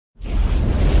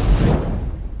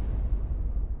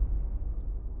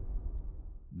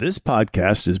This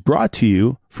podcast is brought to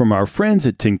you from our friends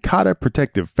at Tincata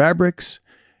Protective Fabrics,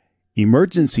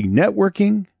 Emergency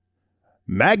Networking,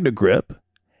 Magna Grip,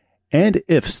 and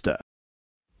IFSTA.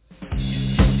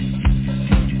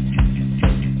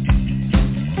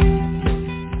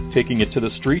 Taking It to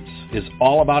the Streets is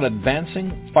all about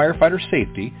advancing firefighter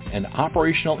safety and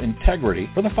operational integrity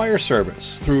for the fire service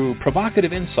through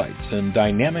provocative insights and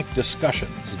dynamic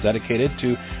discussions dedicated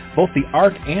to both the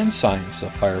art and science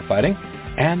of firefighting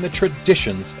and the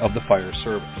traditions of the fire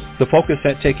service. The focus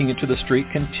at Taking It to the Street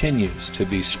continues to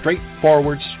be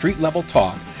straightforward, street-level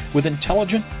talk with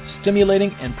intelligent,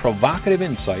 stimulating, and provocative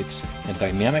insights and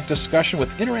dynamic discussion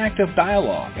with interactive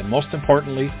dialogue and, most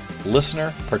importantly,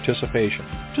 listener participation.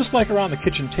 Just like around the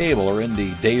kitchen table or in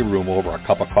the day room over a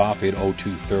cup of coffee at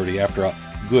 02:30 after a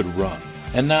good run.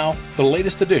 And now, the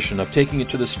latest edition of Taking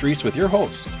It to the Streets with your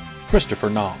host,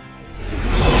 Christopher Nall.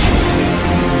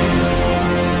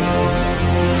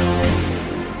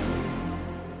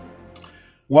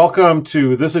 Welcome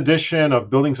to this edition of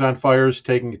Buildings on Fires,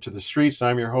 Taking It to the Streets.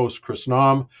 I'm your host, Chris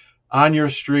Naum, on your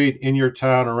street, in your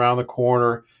town, around the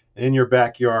corner, in your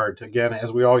backyard. Again,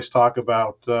 as we always talk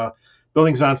about,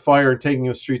 Buildings on Fire and Taking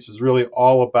the Streets is really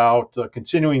all about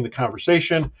continuing the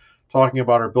conversation, talking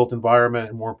about our built environment,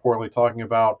 and more importantly, talking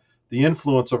about the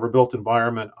influence of our built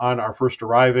environment on our first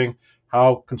arriving,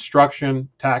 how construction,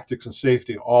 tactics, and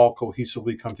safety all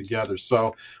cohesively come together.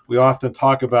 So we often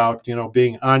talk about,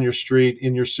 being on your street,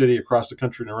 in your city, across the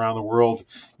country, and around the world.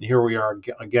 And here we are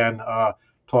again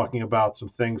talking about some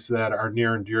things that are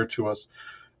near and dear to us.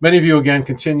 Many of you, again,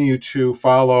 continue to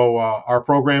follow our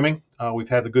programming. We've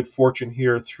had the good fortune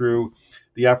here through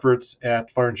the efforts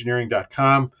at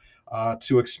fireengineering.com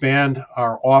to expand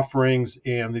our offerings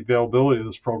and the availability of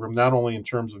this program, not only in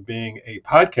terms of being a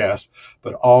podcast,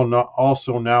 but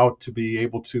also now to be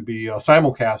able to be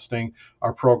simulcasting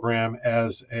our program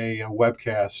as a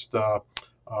webcast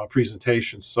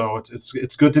presentation. So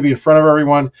it's good to be in front of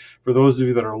everyone. For those of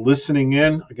you that are listening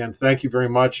in, again, thank you very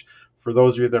much. For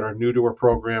those of you that are new to our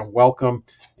program, welcome.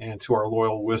 And to our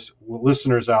loyal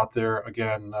listeners out there,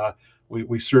 again,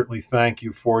 we certainly thank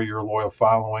you for your loyal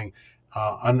following,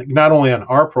 not only on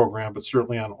our program, but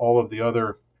certainly on all of the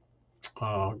other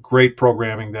great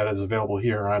programming that is available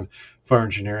here on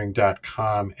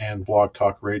fireengineering.com and Blog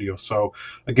Talk Radio. So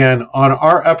again, on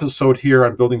our episode here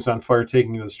on Buildings on Fire,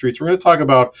 Taking to the Streets, we're going to talk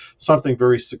about something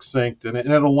very succinct, and it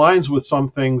aligns with some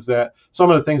of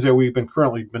the things that we've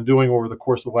currently been doing over the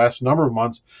course of the last number of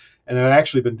months, and have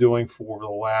actually been doing for the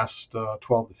last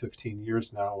 12 to 15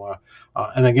 years now.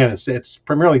 And again, it's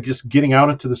primarily just getting out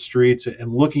into the streets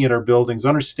and looking at our buildings,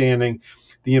 understanding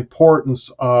the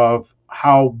importance of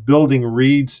how building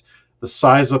reads, the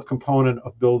size up component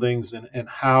of buildings, and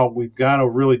how we've got to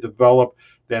really develop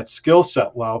that skill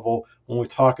set level when we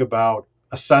talk about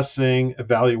assessing,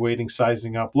 evaluating,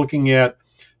 sizing up, looking at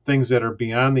things that are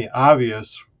beyond the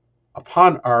obvious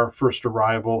upon our first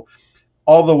arrival,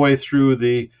 all the way through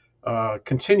the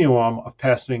continuum of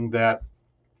passing that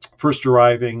first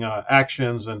arriving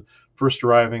actions and first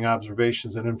arriving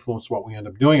observations and influence what we end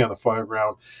up doing on the fire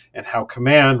ground, and how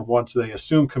command, once they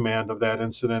assume command of that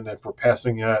incident, if we're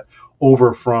passing it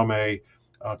over from a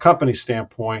company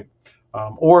standpoint,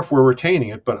 or if we're retaining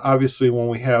it. But obviously when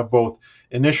we have both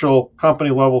initial company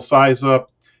level size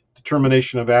up,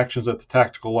 determination of actions at the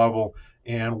tactical level,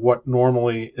 and what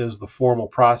normally is the formal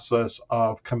process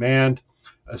of command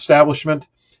establishment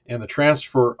and the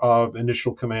transfer of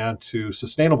initial command to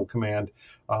sustainable command,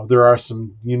 there are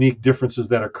some unique differences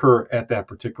that occur at that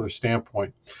particular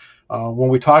standpoint. When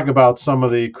we talk about some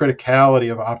of the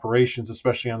criticality of operations,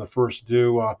 especially on the first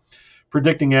due,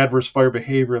 predicting adverse fire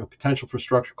behavior and the potential for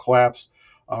structural collapse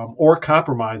or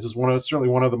compromise is certainly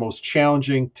one of the most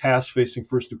challenging tasks facing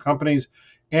first due companies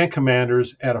and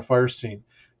commanders at a fire scene.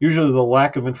 Usually the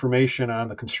lack of information on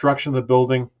the construction of the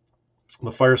building,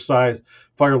 the fire size,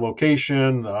 fire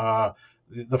location,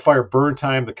 the fire burn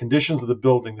time, the conditions of the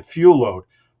building, the fuel load,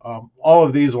 all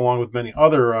of these, along with many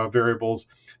other variables,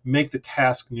 make the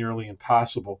task nearly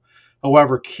impossible.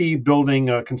 However, key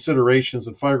building considerations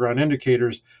and fireground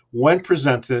indicators, when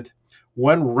presented,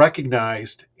 when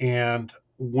recognized, and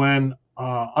when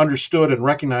understood and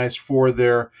recognized for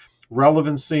their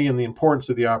relevancy and the importance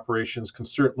of the operations, can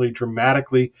certainly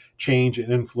dramatically change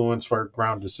and influence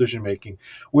fireground decision making.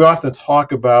 We often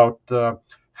talk about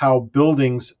how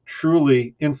buildings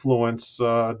truly influence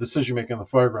decision making on the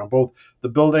fireground, both the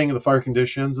building and the fire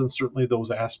conditions, and certainly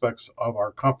those aspects of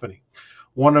our company.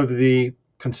 One of the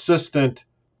consistent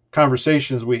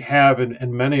conversations we have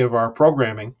in many of our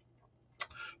programming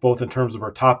both in terms of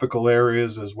our topical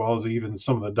areas as well as even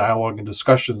some of the dialogue and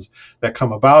discussions that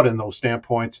come about in those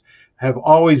standpoints, have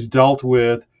always dealt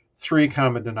with three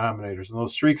common denominators. And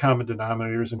those three common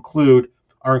denominators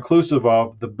are inclusive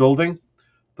of the building,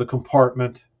 the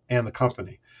compartment, and the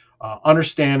company.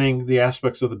 Understanding the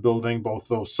aspects of the building, both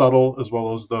those subtle as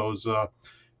well as those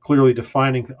clearly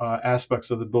defining aspects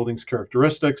of the building's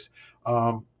characteristics,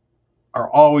 are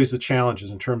always the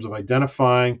challenges in terms of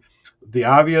identifying the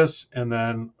obvious and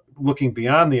then looking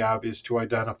beyond the obvious to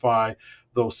identify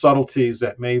those subtleties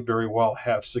that may very well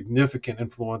have significant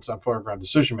influence on fireground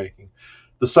decision making.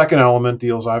 The second element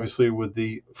deals obviously with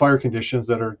the fire conditions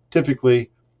that are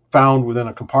typically found within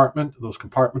a compartment. Those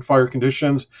compartment fire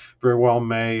conditions very well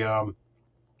may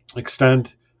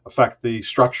affect the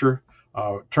structure,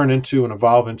 turn into and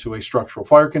evolve into a structural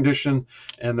fire condition,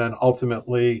 and then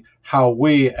ultimately how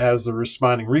we as the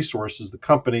responding resources, the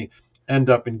company, end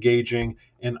up engaging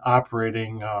and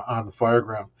operating on the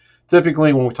fireground.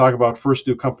 Typically, when we talk about first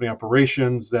due company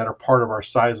operations that are part of our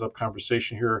size up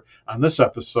conversation here on this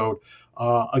episode,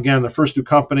 again, the first due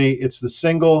company, it's the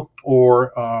single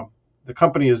or the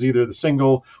company is either the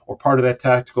single or part of that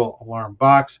tactical alarm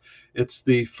box. It's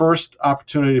the first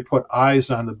opportunity to put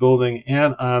eyes on the building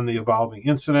and on the evolving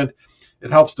incident.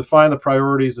 It helps define the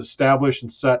priorities, establish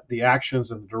and set the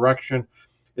actions and the direction,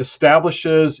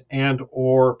 establishes and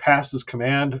or passes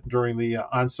command during the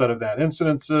onset of that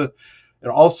incident. It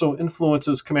also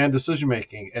influences command decision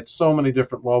making at so many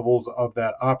different levels of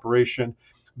that operation.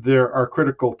 There are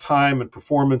critical time and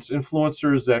performance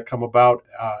influencers that come about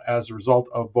as a result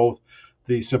of both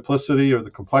the simplicity or the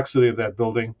complexity of that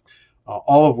building,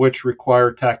 all of which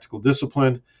require tactical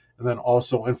discipline, and then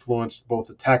also influence both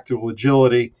the tactical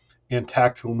agility and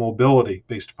tactical mobility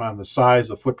based upon the size,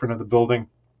 the footprint of the building,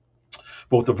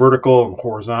 both the vertical and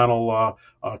horizontal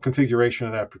configuration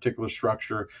of that particular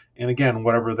structure, and again,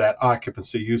 whatever that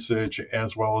occupancy usage,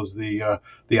 as well as the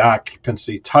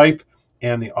occupancy type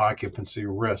and the occupancy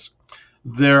risk.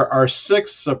 There are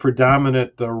six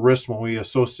predominant risks when we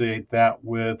associate that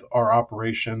with our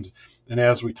operations, and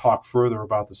as we talk further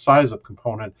about the size up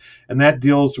component, and that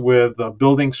deals with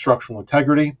building structural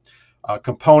integrity,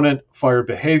 component fire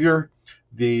behavior,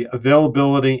 the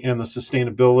availability and the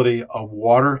sustainability of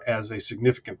water as a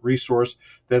significant resource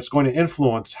that's going to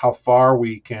influence how far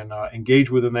we can engage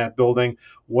within that building,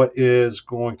 what is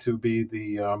going to be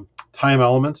the time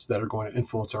elements that are going to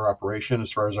influence our operation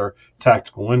as far as our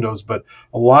tactical windows. But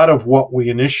a lot of what we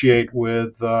initiate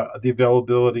with the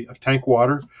availability of tank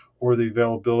water or the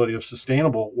availability of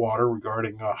sustainable water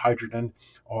regarding hydrogen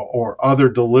or other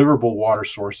deliverable water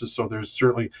sources. So there's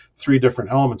certainly three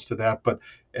different elements to that. But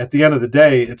at the end of the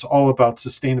day, it's all about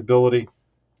sustainability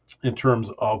in terms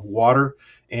of water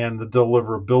and the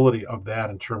deliverability of that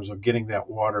in terms of getting that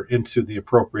water into the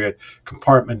appropriate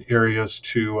compartment areas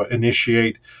to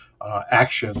initiate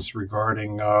actions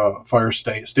regarding fire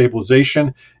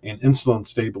stabilization and incident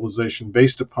stabilization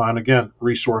based upon, again,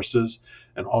 resources,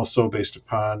 and also based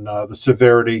upon the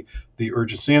severity, the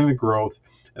urgency, and the growth,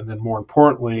 and then more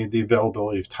importantly, the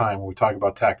availability of time when we talk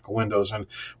about tactical windows. And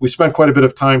we spent quite a bit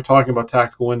of time talking about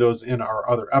tactical windows in our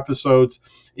other episodes,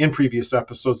 in previous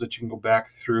episodes that you can go back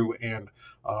through and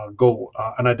go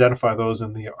and identify those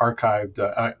in the archived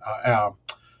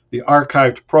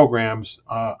programs,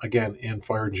 again, in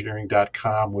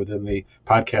fireengineering.com within the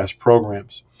podcast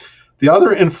programs. The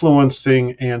other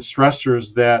influencing and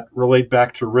stressors that relate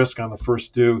back to risk on the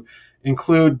first due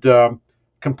include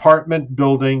compartment,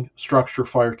 building, structure,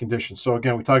 fire conditions. So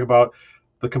again, we talk about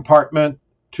the compartment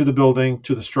to the building,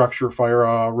 to the structure,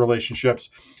 fire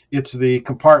relationships. It's the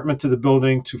compartment to the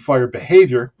building, to fire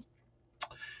behavior.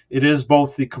 It is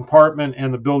both the compartment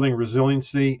and the building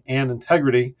resiliency and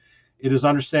integrity. It is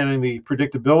understanding the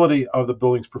predictability of the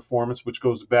building's performance, which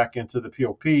goes back into the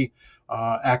POP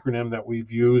acronym that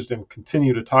we've used and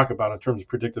continue to talk about in terms of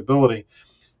predictability.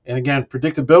 And again,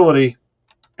 predictability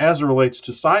as it relates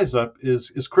to size up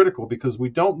is critical because we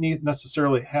don't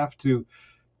necessarily have to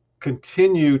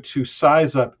continue to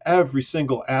size up every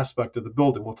single aspect of the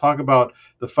building. We'll talk about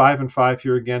the 5 and 5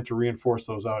 here again to reinforce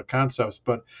those concepts.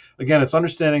 But again, it's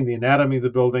understanding the anatomy of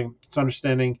the building. It's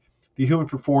understanding the human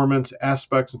performance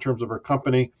aspects in terms of our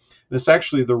company. And it's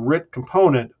actually the RIT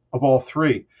component of all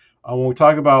three. When we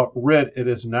talk about RIT, it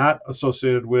is not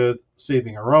associated with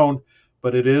saving our own,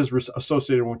 but it is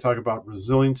associated when we talk about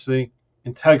resiliency,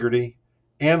 integrity,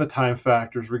 and the time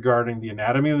factors regarding the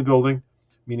anatomy of the building,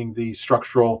 meaning the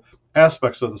structural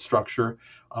aspects of the structure,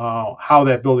 how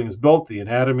that building is built, the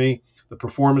anatomy, the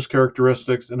performance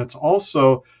characteristics, and it's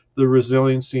also the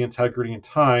resiliency, integrity, and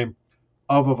time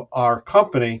of our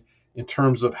company in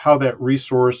terms of how that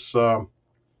resource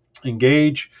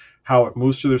engage, how it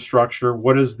moves through the structure,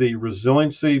 what is the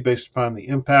resiliency based upon the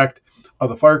impact of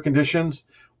the fire conditions,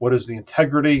 what is the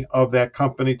integrity of that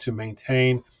company to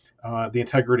maintain the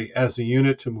integrity as a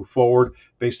unit to move forward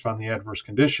based upon the adverse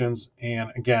conditions,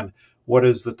 and again, what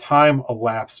is the time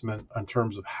elapsement in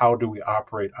terms of how do we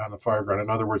operate on the fire ground.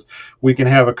 In other words, we can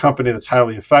have a company that's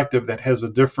highly effective that has a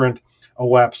different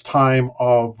elapsed time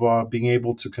of being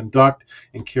able to conduct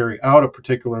and carry out a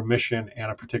particular mission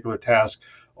and a particular task,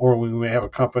 or we may have a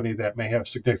company that may have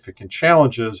significant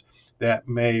challenges that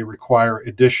may require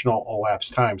additional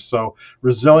elapsed time. So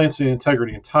resiliency,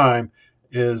 integrity, and time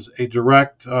is a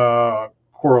direct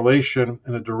correlation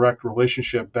and a direct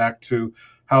relationship back to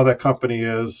how that company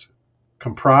is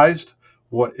comprised,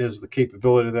 what is the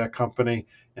capability of that company,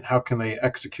 and how can they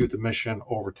execute the mission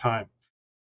over time.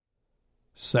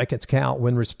 Seconds count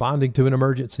when responding to an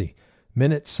emergency.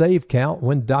 Minutes saved count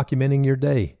when documenting your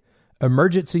day.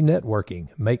 Emergency Networking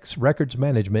makes records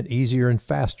management easier and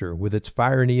faster with its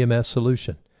Fire and EMS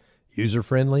solution.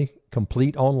 User-friendly,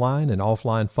 complete online and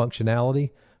offline functionality,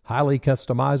 highly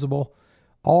customizable,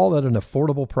 all at an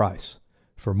affordable price.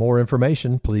 For more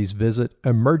information, please visit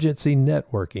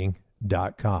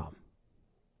emergencynetworking.com.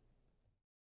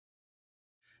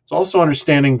 It's also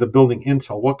understanding the building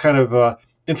intel. What kind of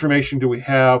information do we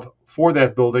have for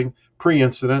that building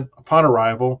pre-incident, upon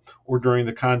arrival, or during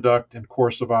the conduct and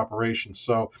course of operations?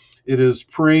 So it is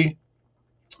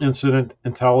pre-incident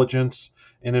intelligence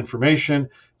and information.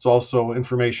 It's also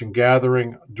information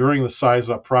gathering during the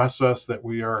size-up process that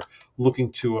we are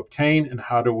looking to obtain, and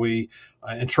how do we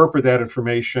interpret that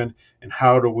information, and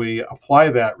how do we apply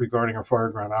that regarding our fire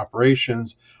ground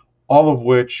operations, all of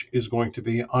which is going to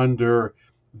be under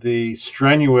the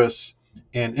strenuous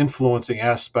and influencing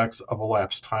aspects of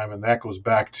elapsed time. And that goes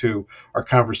back to our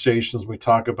conversations we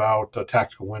talk about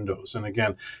tactical windows. And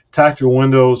again, tactical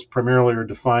windows primarily are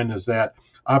defined as that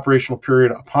operational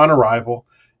period upon arrival.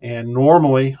 And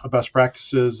normally, best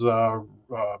practices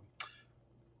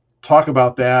talk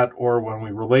about that, or when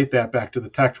we relate that back to the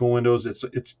tactical windows,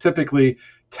 it's typically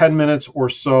 10 minutes or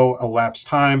so elapsed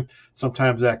time.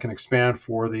 Sometimes that can expand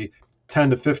for the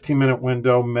 10 to 15 minute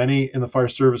window. Many in the fire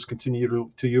service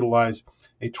continue to utilize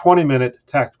a 20-minute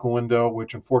tactical window,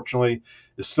 which unfortunately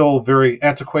is still very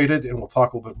antiquated, and we'll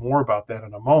talk a little bit more about that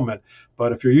in a moment.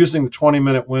 But if you're using the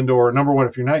 20-minute window, or number one,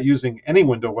 if you're not using any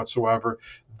window whatsoever,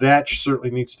 that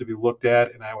certainly needs to be looked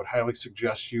at, and I would highly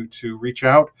suggest you to reach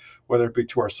out, whether it be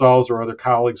to ourselves or other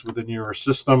colleagues within your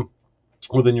system,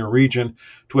 within your region,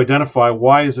 to identify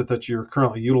why is it that you're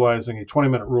currently utilizing a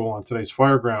 20-minute rule on today's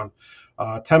fire ground.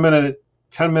 10-minute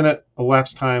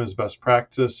elapsed time is best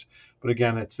practice, but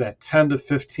again, it's that 10 to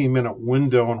 15-minute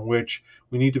window in which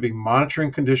we need to be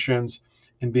monitoring conditions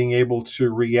and being able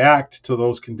to react to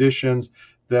those conditions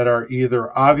that are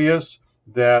either obvious,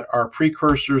 that are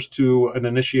precursors to an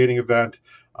initiating event,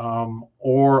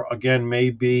 or again,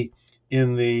 may be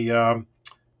in the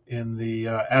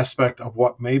aspect of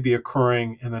what may be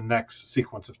occurring in the next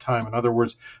sequence of time. In other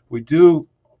words, we do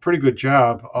a pretty good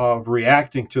job of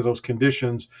reacting to those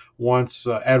conditions once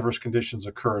adverse conditions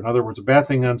occur. In other words, a bad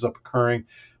thing ends up occurring,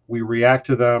 we react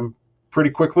to them pretty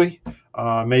quickly.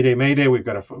 Mayday, mayday, we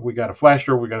got a flash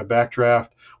over, we got a backdraft,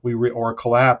 or a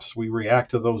collapse. We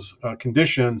react to those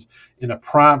conditions with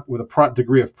a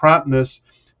degree of promptness,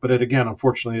 but it again,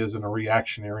 unfortunately, is in a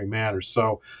reactionary manner.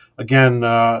 So again,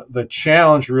 the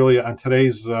challenge really on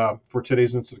for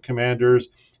today's incident commanders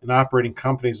and operating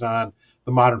companies on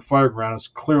the modern fire ground is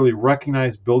clearly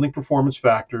recognize building performance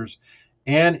factors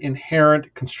and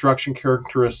inherent construction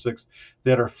characteristics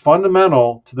that are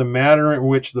fundamental to the manner in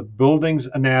which the building's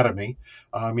anatomy,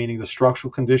 meaning the structural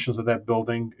conditions of that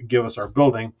building, give us our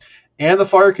building, and the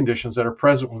fire conditions that are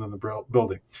present within the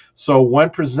building. So when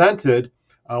presented,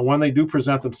 when they do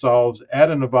present themselves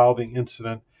at an evolving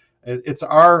incident, it's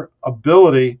our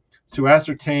ability to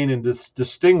ascertain and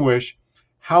distinguish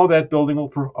how that building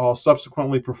will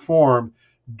subsequently perform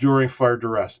during fire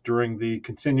duress, during the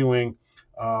continuing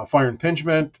fire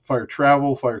impingement, fire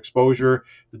travel, fire exposure,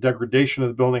 the degradation of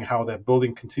the building, how that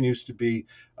building continues to be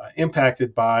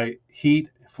impacted by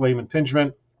heat, flame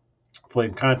impingement,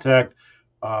 flame contact,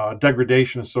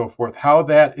 degradation, and so forth, how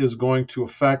that is going to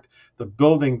affect the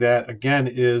building that, again,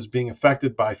 is being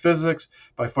affected by physics,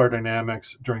 by fire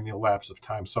dynamics during the elapse of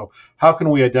time. So how can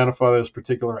we identify those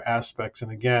particular aspects?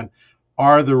 And again,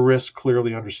 are the risks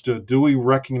clearly understood? Do we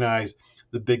recognize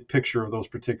the big picture of those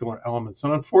particular elements?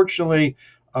 And unfortunately,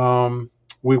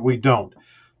 we don't.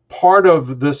 Part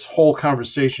of this whole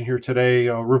conversation here today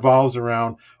revolves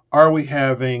around, are we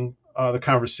having the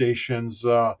conversations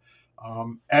at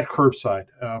curbside,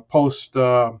 post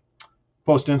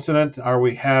Post-incident, are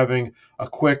we having a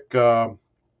quick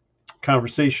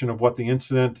conversation of what the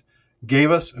incident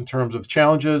gave us in terms of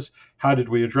challenges? How did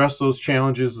we address those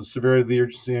challenges, the severity, the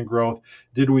urgency, and growth?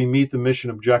 Did we meet the mission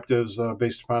objectives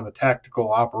based upon the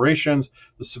tactical operations,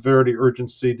 the severity,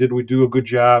 urgency? Did we do a good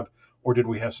job, or did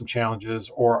we have some challenges,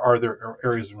 or are there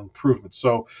areas of improvement?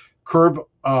 So curb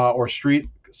or street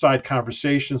side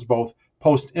conversations, both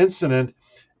post-incident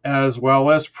as well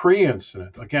as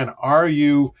pre-incident. Again, are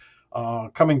you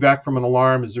coming back from an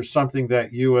alarm? Is there something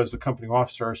that you as the company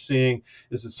officer are seeing?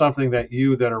 Is it something that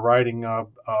you that are riding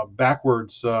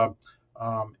backwards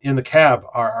in the cab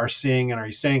are seeing? And are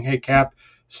you saying, hey, Cap,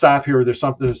 stop here. There's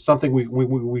something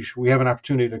we have an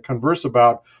opportunity to converse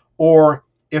about? Or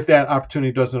if that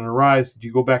opportunity doesn't arise, do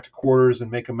you go back to quarters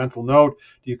and make a mental note?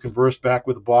 Do you converse back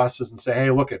with the bosses and say, hey,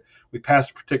 look, we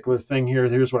passed a particular thing here.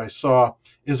 Here's what I saw.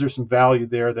 Is there some value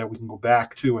there that we can go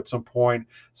back to at some point,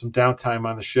 some downtime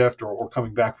on the shift, or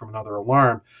coming back from another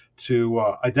alarm, to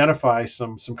identify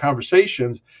some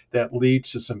conversations that lead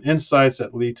to some insights,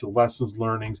 that lead to lessons,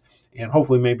 learnings, and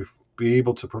hopefully maybe be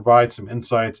able to provide some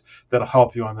insights that'll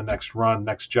help you on the next run,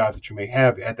 next job that you may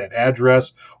have at that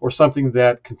address, or something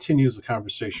that continues the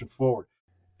conversation forward.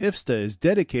 IFSTA is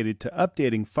dedicated to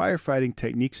updating firefighting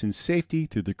techniques and safety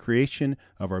through the creation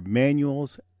of our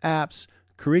manuals, apps,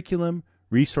 curriculum,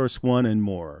 Resource One, and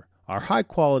more. Our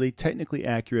high-quality, technically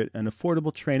accurate, and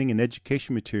affordable training and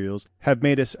education materials have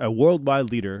made us a worldwide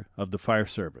leader of the fire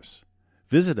service.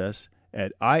 Visit us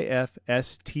at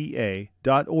ifsta.org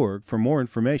for more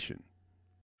information.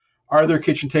 Are there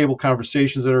kitchen table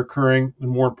conversations that are occurring? And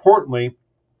more importantly,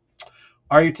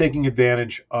 are you taking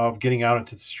advantage of getting out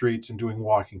into the streets and doing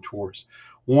walking tours?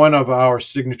 One of our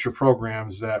signature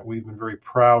programs that we've been very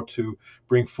proud to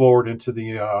bring forward into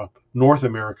the North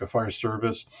America Fire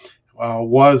Service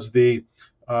was the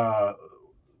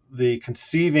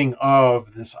conceiving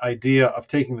of this idea of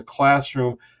taking the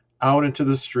classroom out into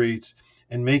the streets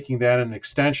and making that an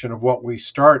extension of what we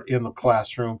start in the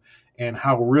classroom, and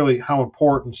how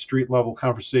important street level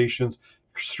conversations,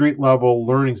 street level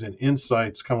learnings and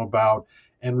insights come about,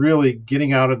 and really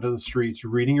getting out into the streets,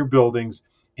 reading your buildings,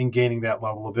 and gaining that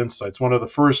level of insights. One of the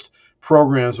first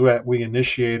programs that we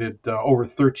initiated over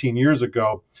 13 years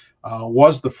ago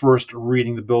was the first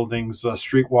Reading the Buildings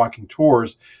street walking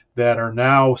tours that are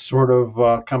now sort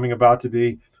of coming about to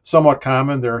be somewhat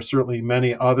common. There are certainly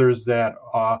many others that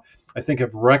I think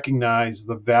have recognized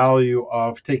the value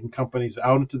of taking companies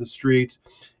out into the streets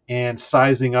and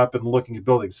sizing up and looking at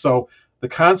buildings. So the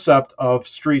concept of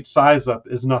street size up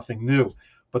is nothing new,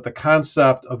 but the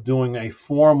concept of doing a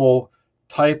formal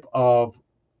type of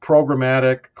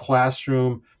programmatic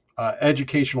classroom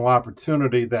educational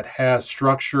opportunity that has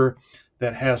structure,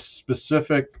 that has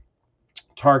specific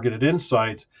targeted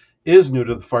insights, is new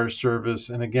to the fire service.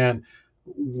 And again,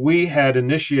 we had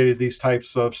initiated these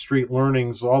types of street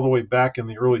learnings all the way back in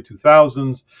the early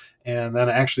 2000s, and then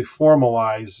actually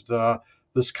formalized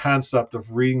this concept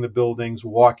of reading the buildings,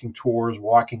 walking tours,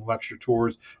 walking lecture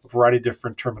tours, a variety of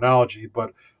different terminology.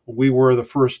 But we were the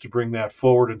first to bring that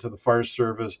forward into the fire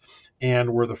service, and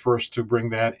we're the first to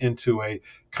bring that into a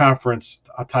conference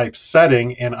type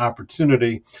setting and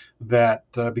opportunity that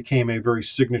became a very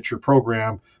signature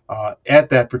program at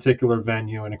that particular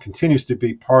venue, and it continues to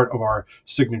be part of our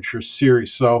signature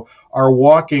series. So our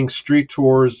walking street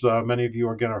tours, many of you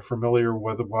again are familiar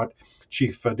with what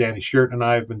Chief Danny Sheridan and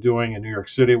I have been doing in New York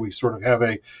City. We sort of have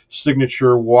a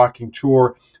signature walking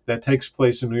tour that takes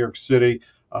place in New York City.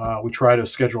 We try to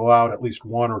schedule out at least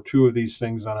one or two of these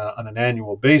things on an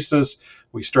annual basis.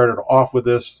 We started off with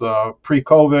this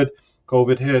pre-COVID.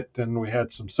 COVID hit and we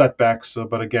had some setbacks,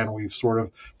 but again, we've sort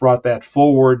of brought that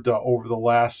forward over the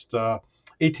last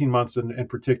 18 months in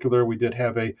particular. We did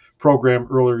have a program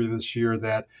earlier this year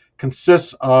that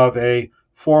consists of a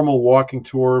formal walking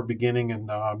tour beginning in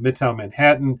Midtown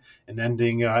Manhattan and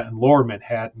ending in Lower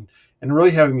Manhattan, and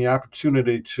really having the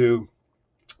opportunity to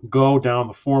go down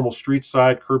the formal street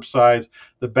side, curbsides,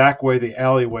 the back way, the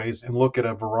alleyways, and look at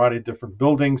a variety of different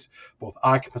buildings, both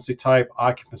occupancy type,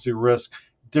 occupancy risk,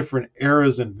 different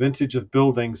eras and vintage of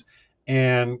buildings,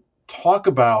 and talk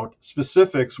about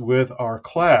specifics with our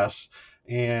class,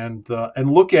 and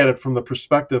look at it from the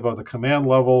perspective of the command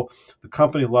level, the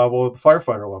company level, the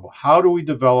firefighter level. How do we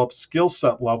develop skill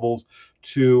set levels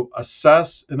to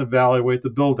assess and evaluate the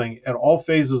building at all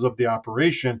phases of the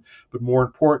operation? But more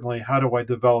importantly, how do I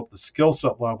develop the skill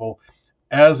set level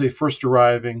as a first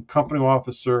arriving company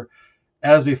officer,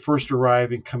 as a first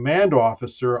arriving command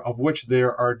officer, of which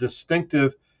there are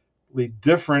distinctively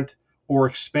different or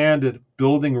expanded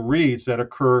building reads that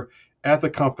occur at the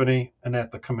company and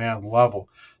at the command level.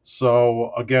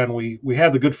 So again, we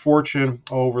had the good fortune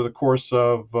over the course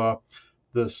of over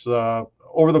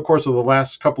the course of the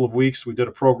last couple of weeks, we did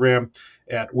a program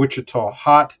at Wichita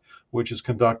Hot, which is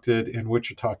conducted in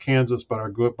Wichita, Kansas, by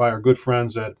our good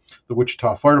friends at the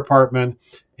Wichita Fire Department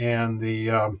and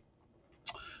the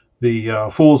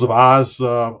Fools of Oz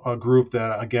group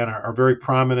that again are very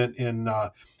prominent in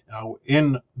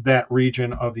that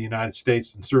region of the United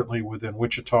States, and certainly within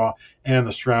Wichita and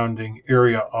the surrounding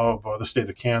area of the state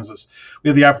of Kansas. We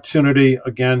had the opportunity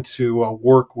again to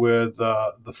work with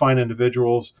the fine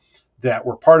individuals that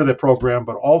were part of that program,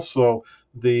 but also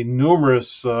the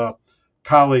numerous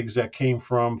colleagues that came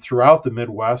from throughout the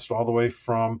Midwest, all the way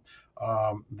from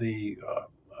the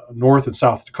North and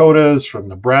South Dakotas, from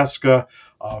Nebraska,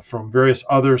 from various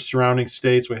other surrounding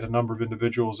states. We had a number of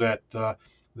individuals that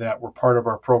were part of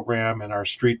our program and our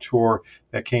street tour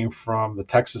that came from the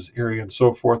Texas area and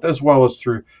so forth, as well as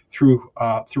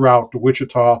throughout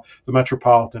Wichita, the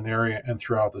metropolitan area, and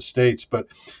throughout the states.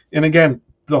 And again,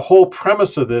 the whole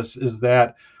premise of this is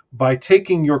that by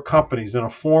taking your companies in a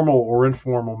formal or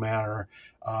informal manner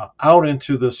out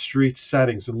into the street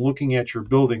settings and looking at your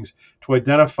buildings to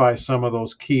identify some of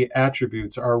those key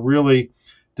attributes are really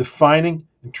defining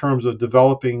in terms of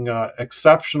developing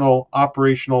exceptional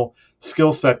operational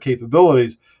skill set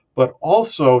capabilities, but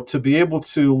also to be able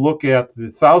to look at the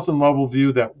 1,000-level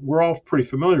view that we're all pretty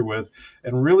familiar with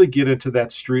and really get into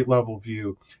that street level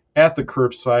view at the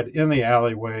curbside, in the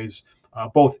alleyways,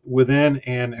 both within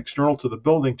and external to the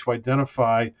building, to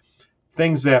identify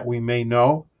things that we may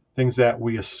know, things that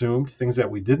we assumed, things that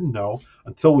we didn't know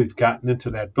until we've gotten into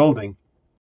that building.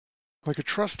 Like a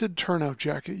trusted turnout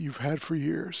jacket you've had for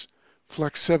years,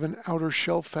 Flex 7 outer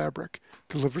shell fabric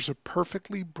delivers a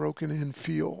perfectly broken-in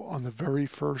feel on the very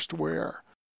first wear.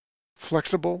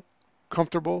 Flexible,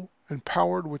 comfortable, and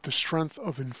powered with the strength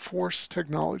of Enforce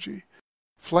technology,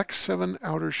 Flex 7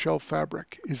 outer shell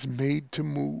fabric is made to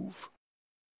move.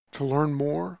 To learn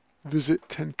more, visit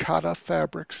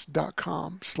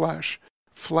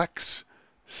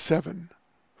tenkatafabrics.com/flex7.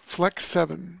 Flex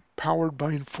 7, powered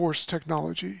by Enforce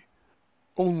technology.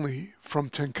 Only from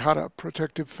Tenkata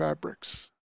Protective Fabrics.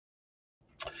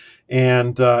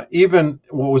 And even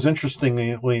what was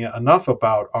interestingly enough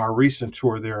about our recent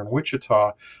tour there in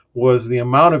Wichita was the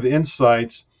amount of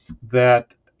insights that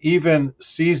even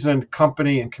seasoned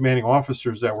company and commanding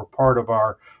officers that were part of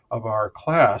our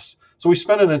class. So we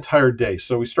spent an entire day.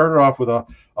 So we started off with a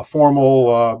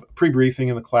formal pre-briefing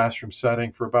in the classroom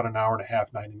setting for about an hour and a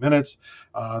half, 90 minutes.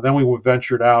 Then we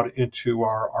ventured out into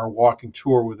our walking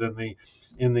tour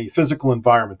in the physical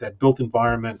environment, that built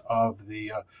environment of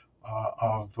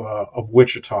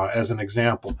Wichita, as an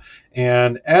example.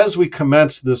 And as we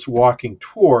commenced this walking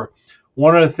tour,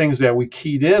 one of the things that we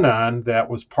keyed in on that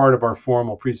was part of our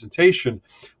formal presentation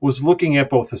was looking at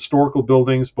both historical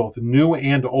buildings, both new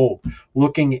and old,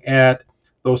 looking at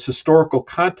those historical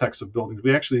contexts of buildings.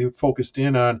 We actually focused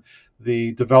in on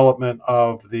the development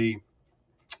of the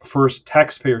first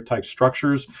taxpayer type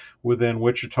structures within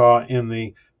Wichita in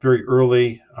the very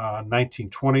early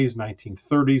 1920s,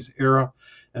 1930s era,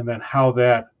 and then how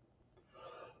that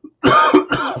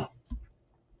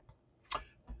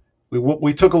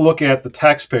we took a look at the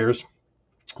taxpayers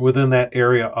within that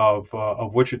area of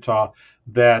Wichita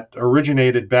that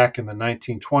originated back in the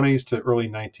 1920s to early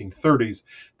 1930s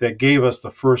that gave us the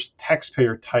first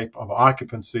taxpayer type of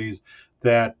occupancies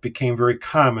that became very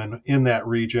common in that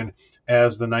region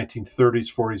as the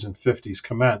 1930s, 40s, and 50s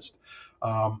commenced.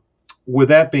 With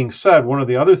that being said, one of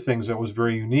the other things that was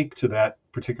very unique to that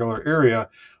particular area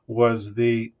was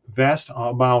the vast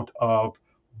amount of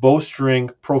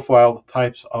bowstring profiled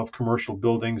types of commercial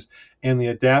buildings and the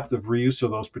adaptive reuse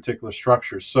of those particular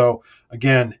structures. So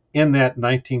again, in that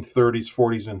 1930s,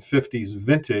 40s, and 50s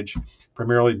vintage,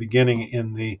 primarily beginning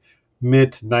in the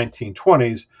mid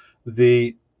 1920s,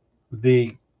 the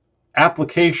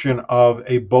application of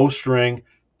a bowstring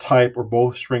type or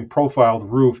bowstring profiled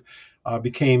roof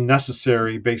became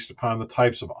necessary based upon the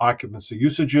types of occupancy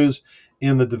usages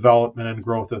in the development and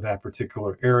growth of that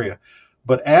particular area.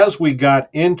 But as we got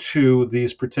into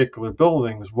these particular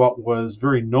buildings, what was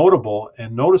very notable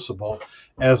and noticeable,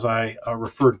 as I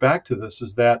referred back to this,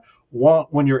 is that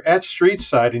when you're at street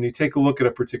side and you take a look at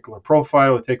a particular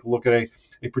profile, you take a look at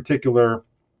a particular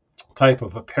type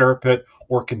of a parapet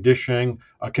or condition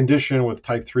with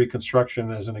type 3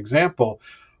 construction as an example,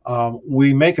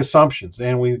 we make assumptions,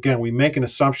 and we make an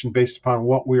assumption based upon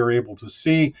what we are able to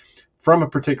see from a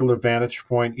particular vantage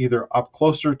point, either up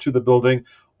closer to the building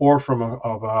or from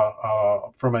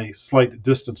a slight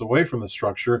distance away from the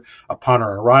structure upon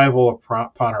our arrival,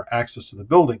 upon our access to the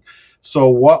building. So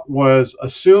what was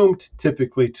assumed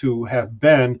typically to have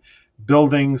been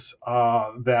buildings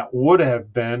that would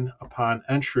have been, upon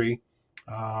entry,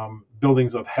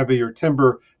 buildings of heavier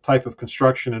timber type of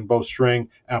construction and bowstring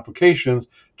applications,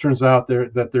 turns out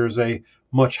that there's a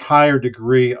much higher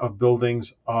degree of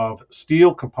buildings of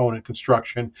steel component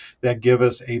construction that give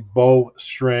us a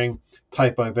bowstring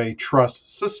type of a truss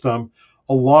system,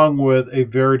 along with a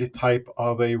varied type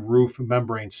of a roof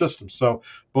membrane system. So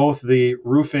both the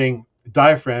roofing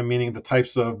diaphragm, meaning the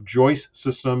types of joist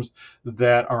systems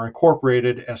that are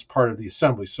incorporated as part of the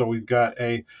assembly. So we've got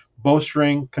a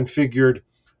bowstring configured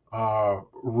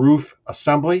roof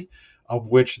assembly, of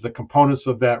which the components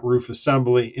of that roof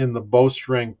assembly in the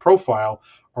bowstring profile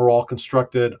are all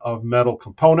constructed of metal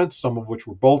components, some of which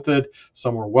were bolted,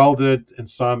 some were welded, and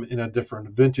some, in a different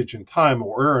vintage in time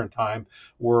or era in time,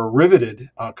 were riveted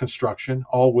construction,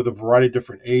 all with a variety of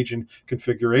different age and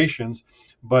configurations.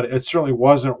 But it certainly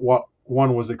wasn't what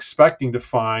one was expecting to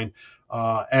find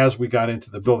as we got into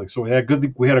the building. So we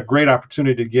had a great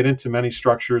opportunity to get into many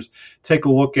structures, take a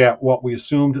look at what we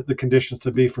assumed the conditions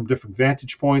to be from different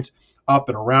vantage points, up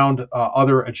and around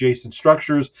other adjacent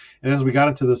structures. And as we got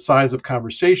into the size of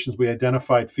conversations, we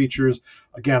identified features,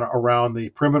 again, around the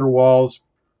perimeter walls,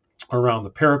 around the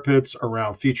parapets,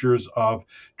 around features of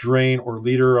drain or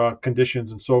leader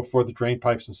conditions and so forth, the drain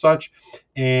pipes and such.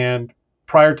 And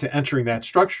prior to entering that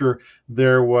structure,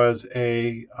 there was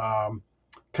a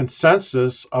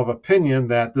consensus of opinion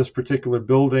that this particular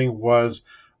building was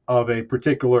of a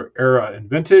particular era and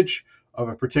vintage, of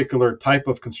a particular type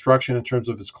of construction in terms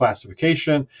of its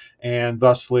classification, and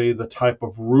thusly the type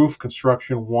of roof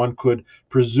construction one could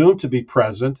presume to be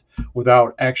present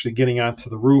without actually getting onto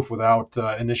the roof, without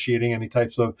initiating any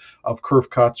types of curve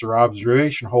cuts or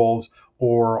observation holes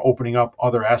or opening up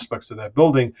other aspects of that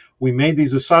building. We made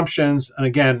these assumptions, and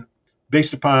again,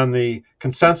 based upon the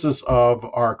consensus of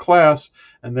our class,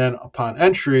 and then upon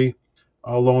entry,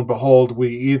 lo and behold, we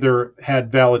either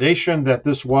had validation that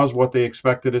this was what they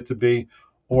expected it to be,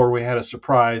 or we had a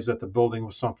surprise that the building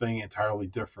was something entirely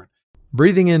different.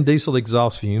 Breathing in diesel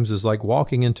exhaust fumes is like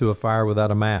walking into a fire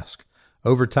without a mask.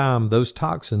 Over time, those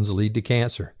toxins lead to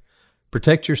cancer.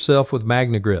 Protect yourself with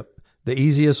MagnaGrip, the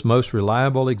easiest, most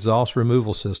reliable exhaust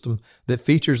removal system that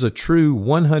features a true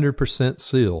 100%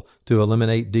 seal to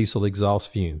eliminate diesel exhaust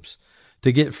fumes.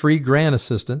 To get free grant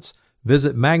assistance,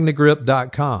 visit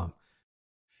magnagrip.com.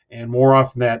 And more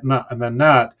often than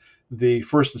not, the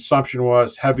first assumption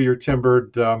was heavier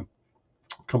timbered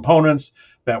components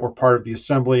that were part of the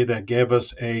assembly that gave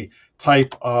us a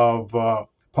type of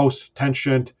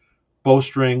post-tensioned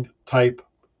bowstring type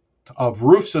of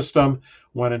roof system,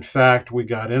 when in fact we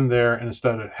got in there and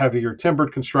instead of heavier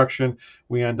timbered construction,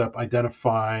 we end up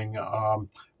identifying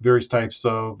various types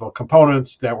of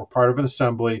components that were part of an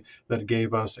assembly that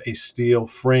gave us a steel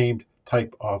framed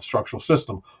type of structural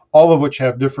system, all of which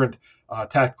have different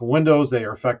tactical windows. They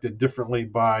are affected differently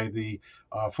by the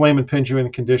flame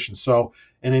impingement conditions. So,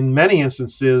 and in many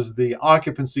instances, the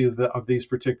occupancy of these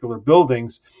particular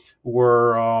buildings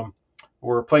were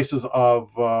places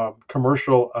of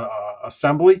commercial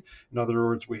assembly. In other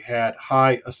words, we had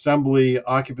high assembly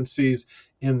occupancies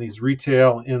in these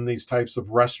retail, in these types of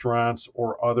restaurants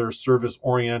or other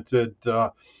service-oriented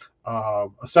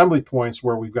assembly points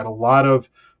where we've got a lot of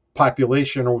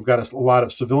population, or we've got a lot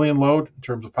of civilian load in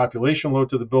terms of population load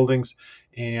to the buildings,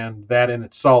 and that in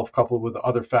itself, coupled with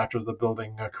other factors of the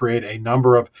building, create a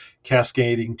number of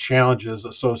cascading challenges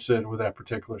associated with that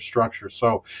particular structure.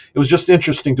 So it was just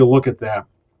interesting to look at that.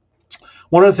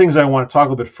 One of the things I want to talk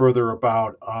a little bit further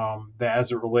about that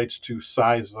as it relates to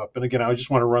size up, and again, I just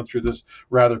want to run through this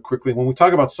rather quickly. When we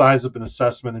talk about size up and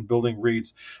assessment and building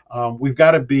reads, we've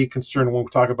got to be concerned when we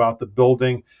talk about the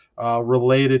building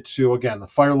related to, again, the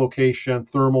fire location,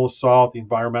 thermal assault, the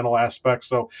environmental aspects.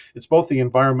 So it's both the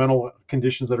environmental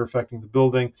conditions that are affecting the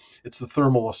building, it's the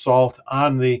thermal assault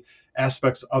on the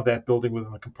aspects of that building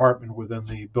within the compartment, within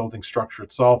the building structure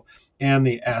itself, and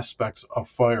the aspects of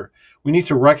fire. We need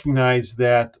to recognize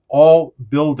that all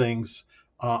buildings,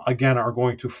 again, are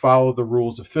going to follow the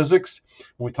rules of physics.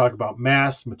 When we talk about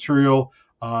mass, material,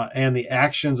 and the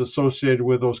actions associated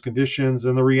with those conditions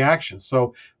and the reactions.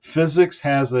 So physics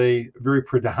has a very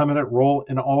predominant role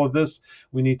in all of this.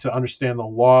 We need to understand the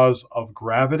laws of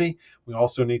gravity. We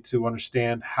also need to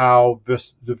understand how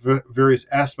the various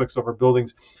aspects of our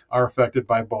buildings are affected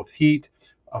by both heat,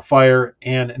 fire,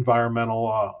 and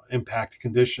environmental impact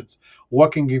conditions.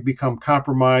 What can become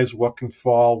compromised, what can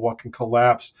fall, what can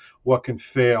collapse, what can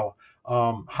fail.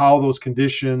 how those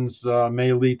conditions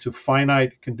may lead to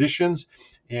finite conditions,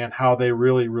 and how they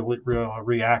really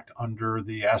react under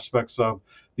the aspects of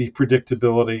the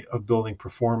predictability of building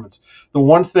performance. The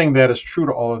one thing that is true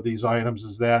to all of these items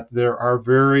is that there are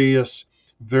various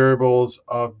variables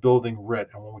of building RIT.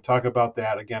 And when we talk about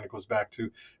that, again, it goes back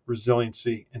to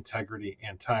resiliency, integrity,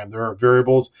 and time. There are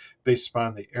variables based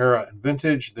upon the era and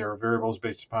vintage. There are variables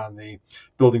based upon the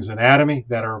building's anatomy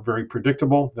that are very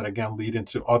predictable, that again lead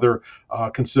into other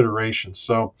considerations.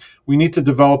 So we need to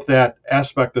develop that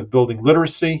aspect of building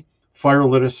literacy, fire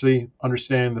literacy,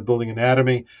 understanding the building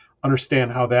anatomy,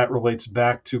 understand how that relates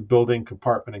back to building,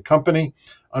 compartment, and company.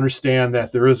 Understand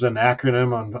that there is an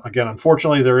acronym. Again,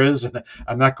 unfortunately, there is, and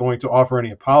I'm not going to offer any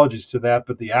apologies to that,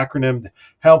 but the acronym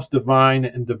helps define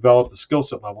and develop the skill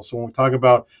set level. So when we talk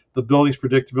about the building's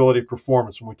predictability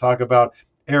performance, when we talk about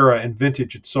era and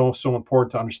vintage, it's so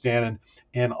important to understand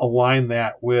and align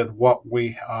that with what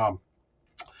we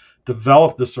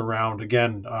developed this around,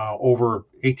 again, over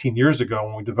 18 years ago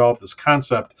when we developed this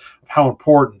concept of how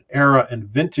important era and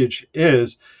vintage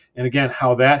is, and again,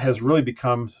 how that has really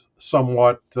become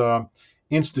somewhat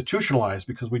institutionalized,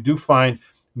 because we do find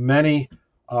many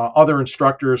other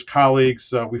instructors,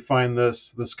 colleagues, we find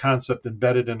this concept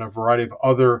embedded in a variety of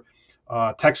other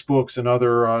textbooks and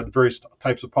other various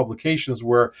types of publications,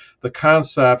 where the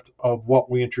concept of what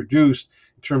we introduced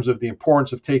in terms of the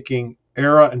importance of taking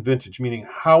era and vintage, meaning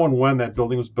how and when that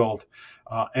building was built,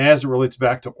 as it relates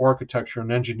back to architecture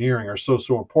and engineering, are so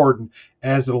important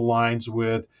as it aligns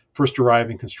with first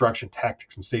arriving construction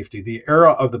tactics and safety. The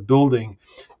era of the building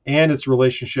and its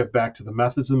relationship back to the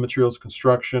methods and materials of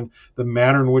construction, the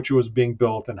manner in which it was being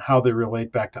built, and how they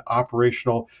relate back to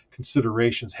operational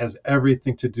considerations has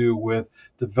everything to do with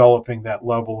developing that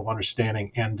level of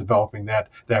understanding and developing that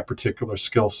particular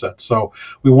skill set. So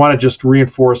we want to just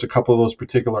reinforce a couple of those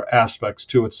particular aspects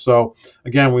to it. So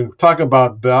again, when we talk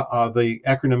about the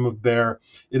acronym of BEAR,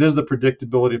 it is the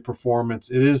predictability of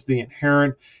performance. It is the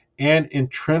inherent and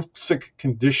intrinsic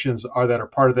conditions that are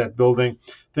part of that building,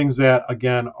 things that,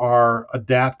 again, are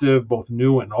adaptive, both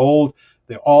new and old.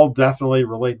 They all definitely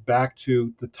relate back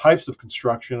to the types of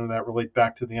construction and that relate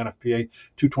back to the NFPA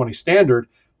 220 standard,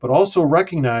 but also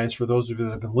recognize, for those of you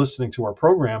that have been listening to our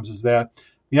programs, is that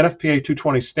the NFPA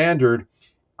 220 standard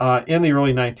in the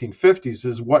early 1950s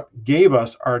is what gave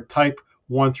us our type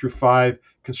 1 through 5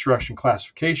 construction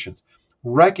classifications.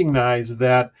 Recognize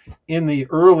that in the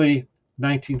early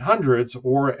 1900s,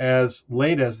 or as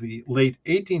late as the late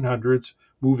 1800s,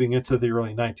 moving into the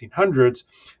early 1900s,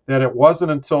 that it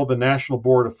wasn't until the National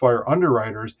Board of Fire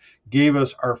Underwriters gave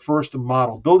us our first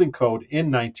model building code in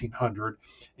 1900.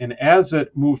 And as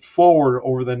it moved forward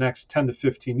over the next 10 to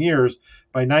 15 years,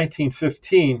 by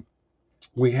 1915,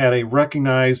 we had a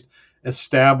recognized,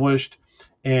 established,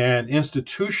 and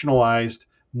institutionalized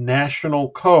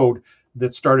national code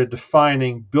that started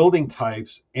defining building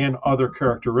types and other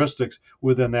characteristics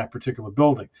within that particular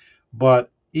building. But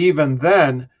even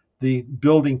then, the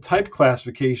building type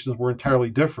classifications were entirely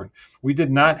different. We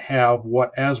did not have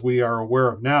what, as we are aware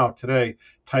of now today,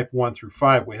 type 1 through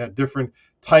 5. We had different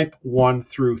type 1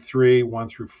 through 3, 1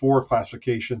 through 4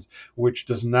 classifications, which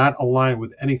does not align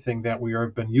with anything that we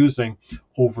have been using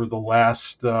over the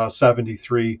last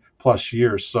 73 plus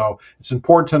years. So it's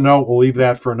important to note, we'll leave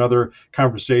that for another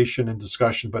conversation and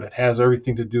discussion, but it has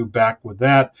everything to do back with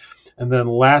that. And then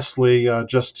lastly,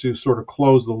 just to sort of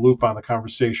close the loop on the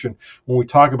conversation, when we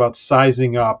talk about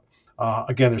sizing up,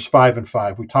 again, there's 5 and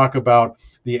 5. We talk about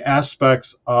the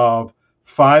aspects of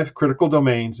 5 critical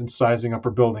domains in sizing up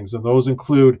our buildings, and those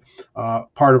include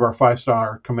part of our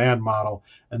 5-star command model,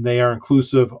 and they are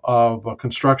inclusive of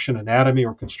construction anatomy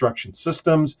or construction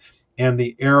systems and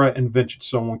the era and vintage.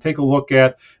 So when we take a look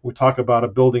at, we talk about a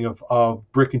building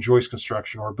of brick and joist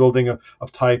construction, or a building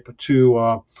of type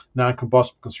 2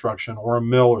 non-combustible construction, or a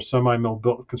mill or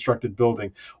semi-mill constructed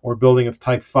building, or a building of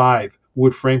type 5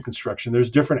 wood frame construction. There's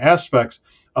different aspects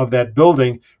of that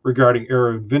building regarding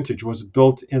era and vintage. Was it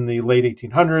built in the late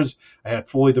 1800s? I had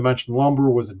fully dimensioned lumber.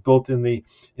 Was it built in the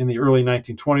early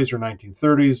 1920s or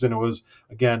 1930s? And it was,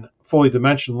 again, fully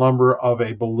dimensioned lumber of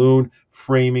a balloon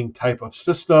framing type of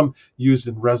system used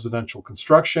in residential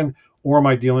construction. Or am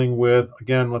I dealing with,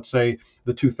 again, let's say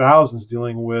the 2000s,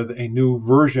 dealing with a new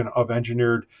version of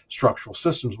engineered structural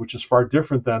systems, which is far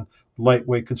different than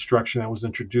lightweight construction that was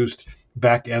introduced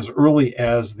back as early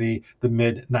as the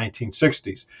mid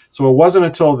 1960s. So it wasn't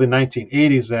until the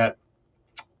 1980s that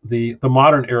the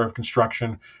modern era of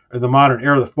construction, or the modern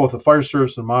era, both the fire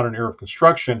service and the modern era of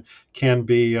construction, can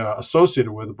be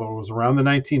associated with. But it was around the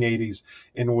 1980s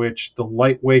in which the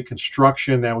lightweight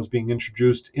construction that was being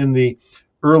introduced in the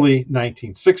early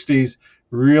 1960s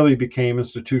really became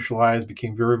institutionalized,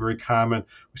 became very, very common.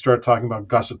 We started talking about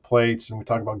gusset plates, and we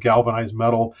talked about galvanized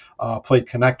metal plate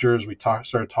connectors. We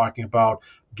started talking about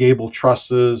gable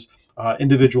trusses,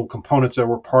 individual components that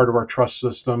were part of our truss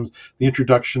systems, the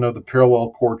introduction of the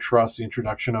parallel core truss, the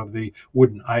introduction of the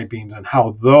wooden I-beams, and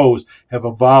how those have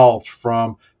evolved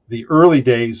from the early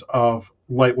days of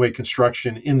lightweight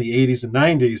construction in the 80s and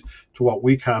 90s to what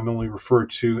we commonly refer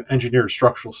to engineered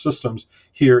structural systems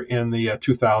here in the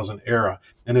 2000 era.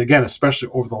 And again, especially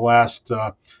over the last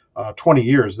 20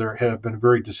 years, there have been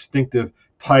very distinctive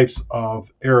types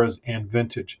of eras and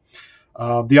vintage.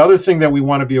 The other thing that we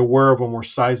want to be aware of when we're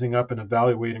sizing up and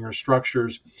evaluating our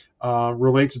structures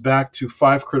relates back to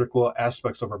 5 critical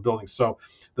aspects of our buildings. So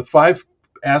the 5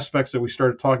 aspects that we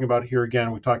started talking about here,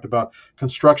 again, we talked about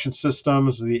construction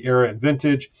systems, the era and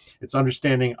vintage. It's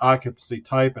understanding occupancy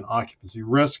type and occupancy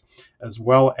risk, as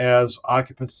well as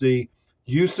occupancy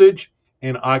usage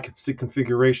and occupancy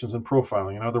configurations and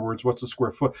profiling. In other words, what's the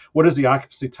square foot? What is the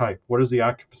occupancy type? What is the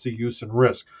occupancy use and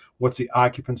risk? What's the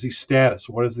occupancy status?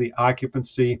 What is the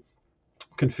occupancy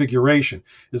configuration?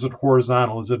 Is it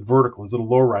horizontal? Is it vertical? Is it a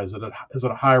low rise? Is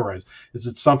it a high rise? Is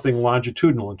it something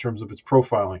longitudinal in terms of its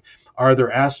profiling? Are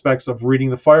there aspects of reading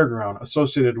the fire ground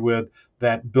associated with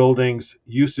that building's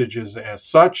usages as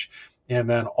such? And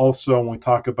then also when we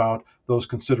talk about those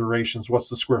considerations, what's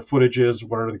the square footages?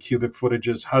 What are the cubic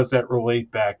footages? How does that relate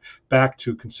back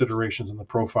to considerations in the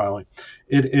profiling?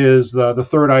 It is the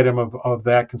third item of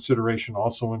that consideration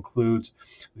also includes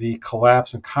the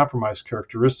collapse and compromise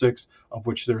characteristics, of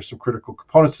which there are some critical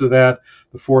components to that.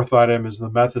 The fourth item is the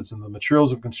methods and the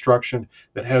materials of construction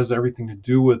that has everything to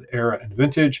do with era and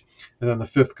vintage. And then the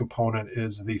fifth component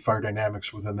is the fire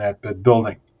dynamics within that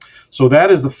building. So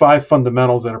that is the 5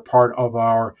 fundamentals that are part of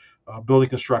our building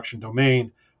construction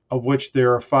domain, of which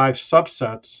there are 5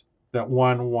 subsets that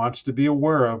one wants to be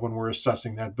aware of when we're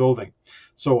assessing that building.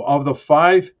 So of the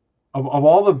 5, of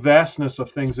all the vastness of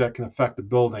things that can affect a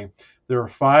building, there are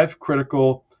 5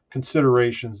 critical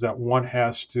considerations that one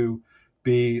has to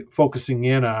be focusing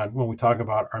in on when we talk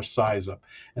about our size up.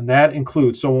 And that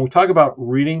includes, so when we talk about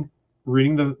reading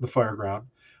the fire ground,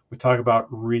 we talk about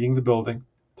reading the building,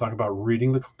 talk about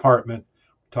reading the compartment,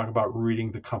 talk about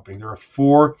reading the company. There are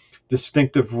 4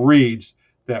 distinctive reads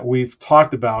that we've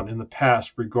talked about in the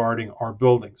past regarding our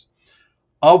buildings,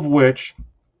 of which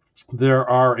there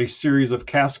are a series of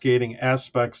cascading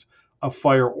aspects of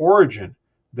fire origin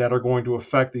that are going to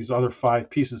affect these other 5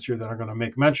 pieces here that I'm going to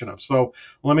make mention of. So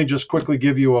let me just quickly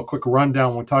give you a quick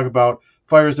rundown. When we talk about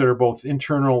fires that are both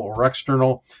internal or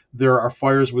external, there are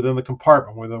fires within the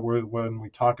compartment, when we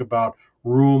talk about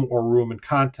room or room and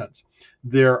contents.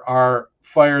 There are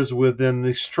fires within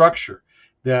the structure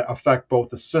that affect both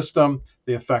the system,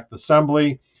 they affect the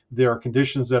assembly. There are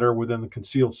conditions that are within the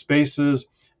concealed spaces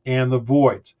and the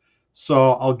voids.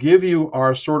 So I'll give you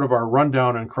our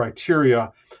rundown and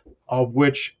criteria of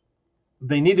which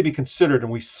they need to be considered,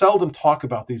 and we seldom talk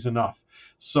about these enough.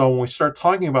 So when we start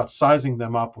talking about sizing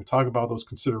them up, we talk about those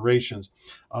considerations.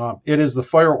 It is the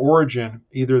fire origin,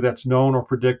 either that's known or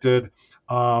predicted,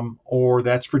 or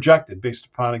that's projected based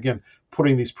upon, again,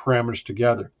 putting these parameters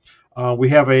together. We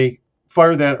have a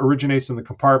fire that originates in the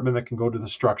compartment that can go to the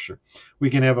structure. We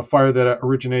can have a fire that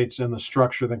originates in the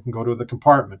structure that can go to the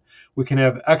compartment. We can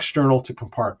have external to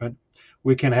compartment.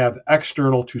 We can have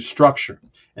external to structure.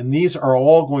 And these are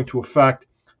all going to affect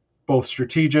both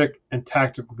strategic and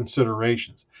tactical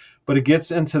considerations. But it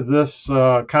gets into this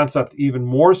concept even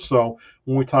more so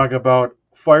when we talk about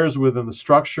fires within the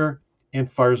structure and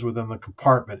fires within the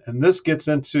compartment. And this gets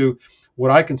into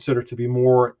what I consider to be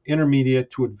more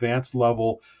intermediate to advanced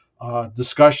level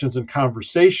discussions and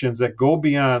conversations that go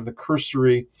beyond the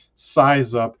cursory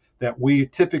size up that we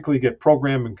typically get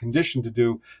programmed and conditioned to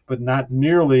do, but not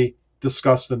nearly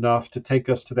discussed enough to take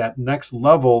us to that next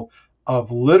level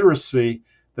of literacy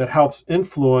that helps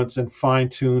influence and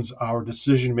fine-tunes our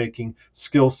decision-making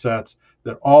skill sets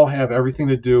that all have everything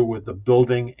to do with the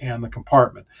building and the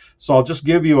compartment. So I'll just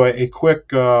give you a quick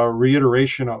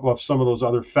reiteration of some of those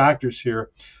other factors here.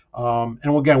 And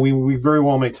again, we very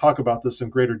well may talk about this in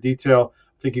greater detail.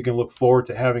 I think you can look forward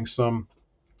to having some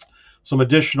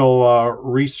additional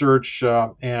research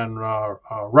and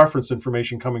reference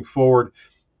information coming forward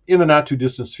in the not too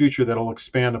distant future that'll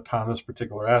expand upon this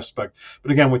particular aspect.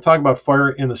 But again, we talk about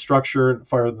fire in the structure,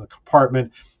 fire in the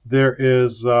compartment. There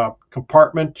is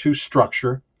compartment to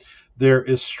structure. There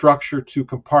is structure to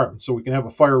compartment. So we can have a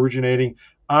fire originating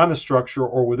on the structure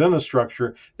or within the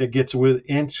structure that gets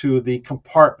into the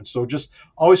compartment. So just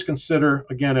always consider,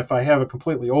 again, if I have a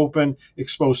completely open,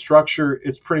 exposed structure,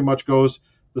 it pretty much goes,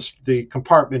 the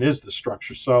compartment is the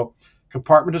structure. So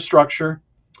compartment to structure,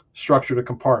 structure to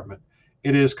compartment.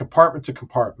 It is compartment to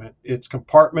compartment. It's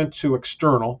compartment to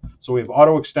external. So we have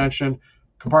auto extension.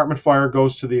 Compartment fire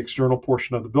goes to the external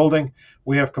portion of the building.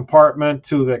 We have compartment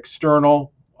to the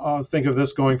external. Think of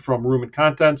this going from room and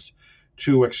contents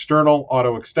to external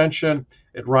auto extension.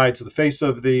 It rides the face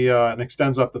of the and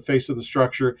extends up the face of the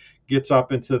structure, gets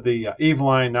up into the eave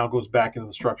line, now goes back into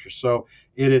the structure. So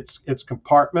it's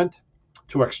compartment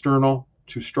to external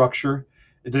to structure.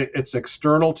 It's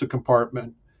external to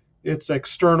compartment. It's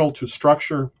external to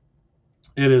structure.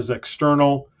 It is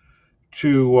external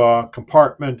to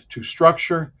compartment to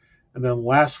structure. And then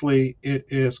lastly, it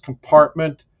is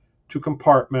compartment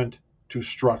to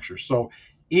structure. So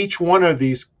each one of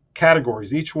these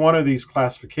categories, each one of these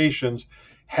classifications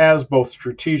has both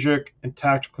strategic and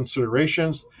tactical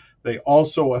considerations. They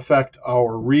also affect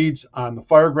our reads on the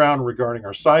fire ground regarding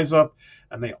our size up,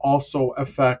 and they also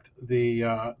affect the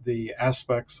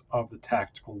aspects of the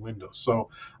tactical window. So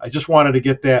I just wanted to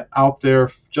get that out there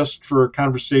just for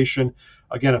conversation.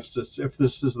 Again, if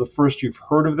this is the first you've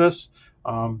heard of this,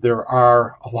 there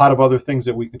are a lot of other things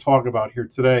that we can talk about here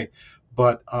today.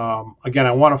 But again,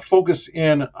 I want to focus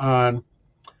in on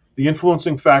the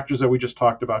influencing factors that we just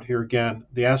talked about here. Again,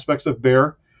 the aspects of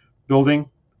BEAR, building,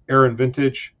 air and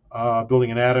vintage,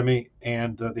 building anatomy,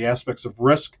 and the aspects of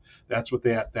risk. That's what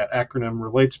that acronym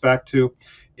relates back to.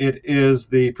 It is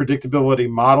the predictability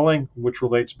modeling, which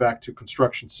relates back to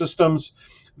construction systems,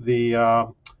 the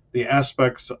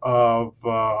aspects of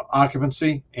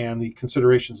occupancy and the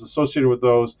considerations associated with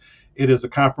those. It is the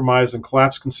compromise and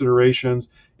collapse considerations.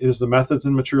 It is the methods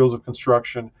and materials of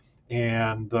construction.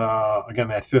 And again,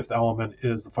 that fifth element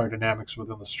is the fire dynamics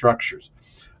within the structures,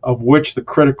 of which the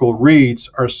critical reads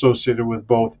are associated with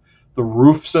both the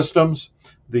roof systems,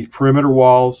 the perimeter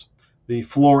walls, the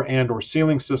floor and or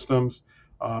ceiling systems.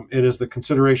 It is the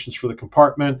considerations for the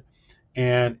compartment,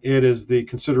 and it is the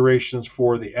considerations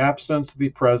for the absence, the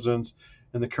presence,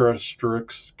 and the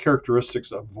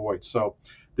characteristics of void. So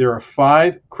there are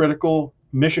 5 critical,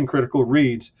 mission critical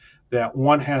reads that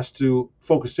one has to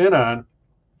focus in on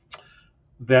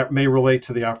that may relate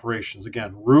to the operations.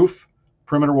 Again, roof,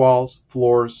 perimeter walls,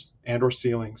 floors and or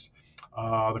ceilings,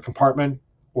 the compartment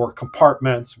or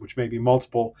compartments, which may be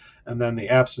multiple, and then the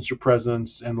absence or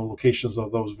presence and the locations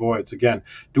of those voids. Again,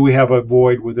 do we have a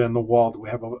void within the wall? Do we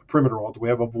have a perimeter wall? Do we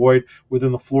have a void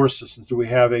within the floor systems? Do we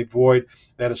have a void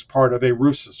that is part of a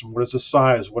roof system? What is the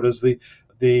size? What is the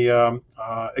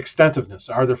extentiveness?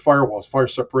 Are there firewalls, fire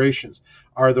separations?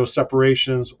 Are those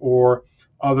separations or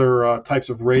other types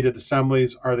of rated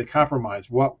assemblies, are they compromised?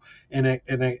 What and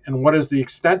what is the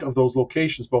extent of those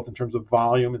locations, both in terms of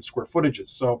volume and square footages?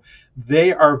 So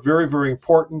they are very, very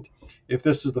important. If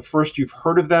this is the first you've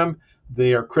heard of them,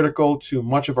 they are critical to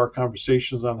much of our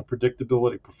conversations on the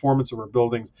predictability, performance of our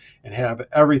buildings, and have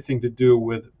everything to do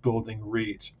with building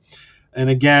reads. And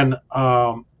again,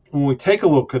 when we take a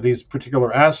look at these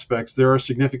particular aspects, there are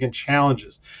significant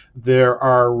challenges. There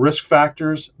are risk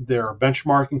factors, there are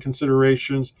benchmarking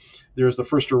considerations, there's the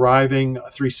first arriving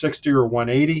 360 or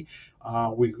 180.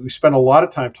 We spend a lot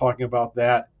of time talking about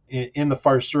that in the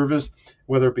fire service,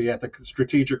 whether it be at the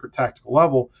strategic or tactical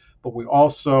level, but we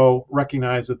also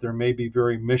recognize that there may be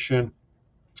very mission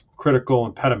critical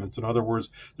impediments. In other words,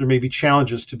 there may be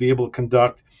challenges to be able to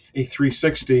conduct a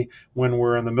 360 when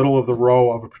we're in the middle of the row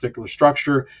of a particular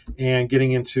structure, and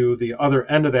getting into the other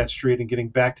end of that street and getting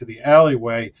back to the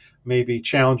alleyway may be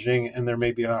challenging, and there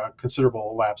may be a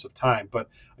considerable lapse of time. But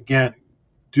again,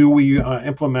 do we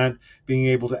implement being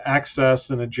able to access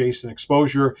an adjacent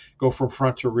exposure, go from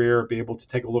front to rear, be able to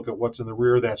take a look at what's in the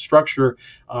rear of that structure,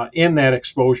 in that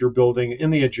exposure building, in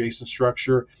the adjacent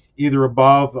structure, either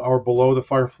above or below the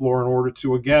fire floor, in order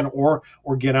to again, or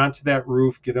get onto that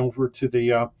roof, get over to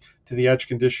the edge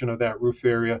condition of that roof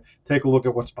area, take a look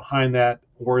at what's behind that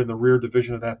or in the rear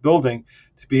division of that building,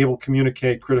 to be able to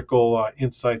communicate critical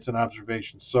insights and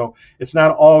observations. So it's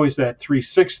not always that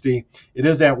 360, it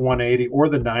is that 180 or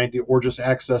the 90, or just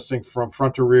accessing from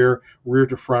front to rear, rear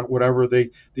to front, whatever the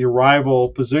arrival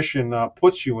position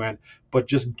puts you in, but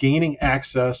just gaining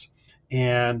access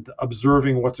and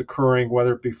observing what's occurring,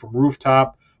 whether it be from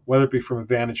rooftop, whether it be from a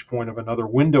vantage point of another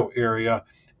window area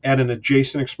at an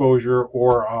adjacent exposure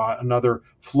or another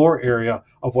floor area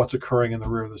of what's occurring in the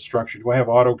rear of the structure. Do I have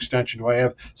auto extension? Do I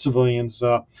have civilians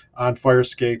on fire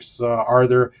escapes? Are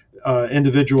there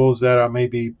individuals that may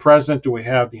be present? Do we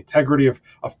have the integrity of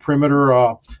perimeter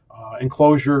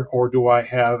enclosure, or do I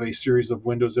have a series of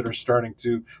windows that are starting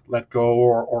to let go,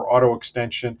 or auto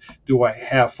extension? Do I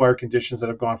have fire conditions that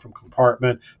have gone from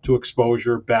compartment to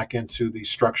exposure back into the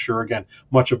structure? Again,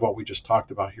 much of what we just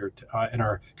talked about here in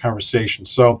our conversation.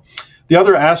 So the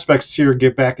other aspects here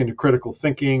get back into critical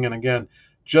thinking. And again,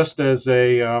 just as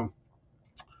a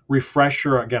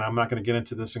refresher, again, I'm not going to get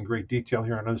into this in great detail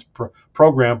here on this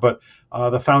program, but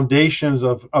the foundations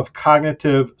of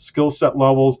cognitive skill set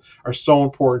levels are so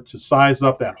important to size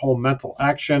up that whole mental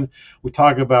action. We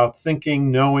talk about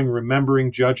thinking, knowing,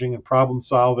 remembering, judging, and problem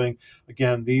solving.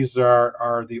 Again, these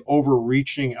are the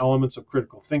overreaching elements of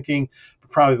critical thinking.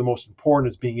 Probably the most important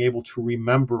is being able to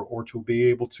remember or to be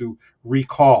able to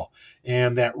recall.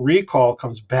 And that recall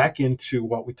comes back into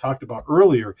what we talked about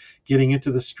earlier, getting into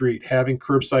the street, having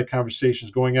curbside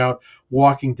conversations, going out,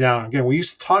 walking down. Again, we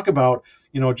used to talk about,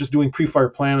 just doing pre-fire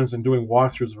plans and doing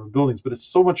walkthroughs of our buildings, but it's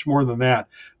so much more than that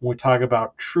when we talk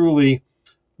about truly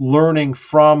learning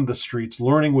from the streets,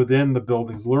 learning within the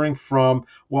buildings, learning from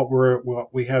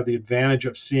what we have the advantage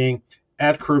of seeing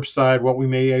at curbside, what we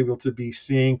may be able to be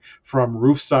seeing from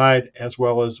roof side, as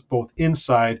well as both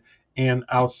inside and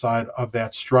outside of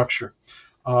that structure.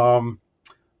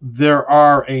 There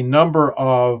are a number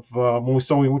of, when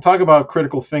we talk about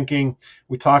critical thinking,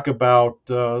 we talk about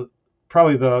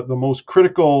probably the most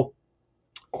critical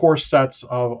core sets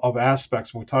of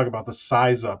aspects when we talk about the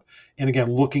size up. And again,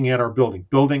 looking at our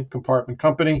building, compartment,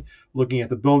 company, looking at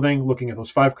the building, looking at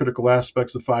those 5 critical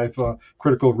aspects, the 5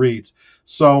 critical reads.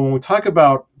 So when we talk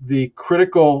about the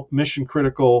mission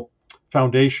critical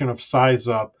foundation of size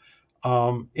up,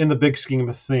 in the big scheme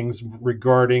of things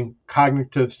regarding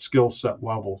cognitive skill set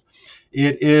levels,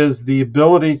 it is the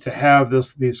ability to have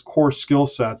these core skill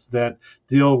sets that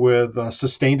deal with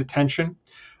sustained attention,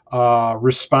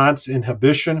 response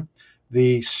inhibition,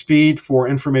 the speed for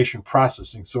information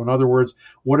processing. So in other words,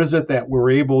 what is it that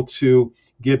we're able to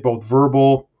get both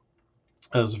verbal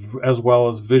as well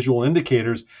as visual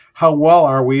indicators? How well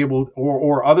are we able,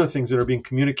 or other things that are being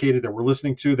communicated that we're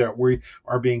listening to, that we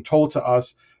are being told to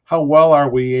us, how well are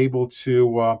we able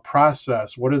to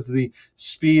process? What is the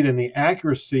speed and the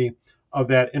accuracy of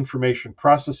that information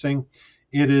processing?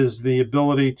 It is the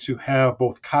ability to have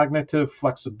both cognitive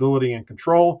flexibility and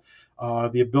control,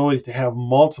 the ability to have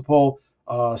multiple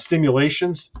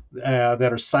stimulations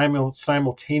that are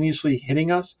simultaneously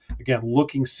hitting us. Again,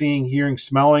 looking, seeing, hearing,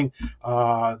 smelling,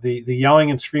 the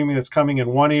yelling and screaming that's coming in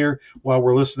one ear while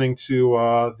we're listening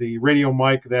to the radio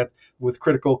mic that with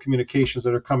critical communications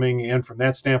that are coming in from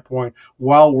that standpoint,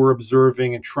 while we're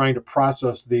observing and trying to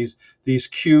process these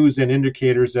cues and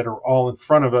indicators that are all in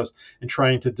front of us, and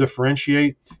trying to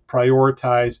differentiate,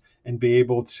 prioritize, and be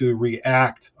able to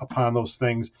react upon those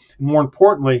things. And more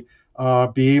importantly,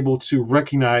 be able to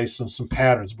recognize some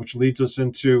patterns, which leads us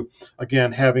into,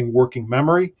 again, having working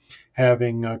memory,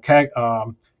 having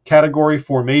category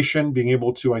formation, being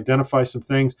able to identify some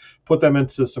things, put them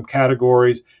into some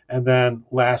categories, and then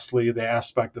lastly, the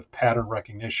aspect of pattern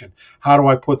recognition. How do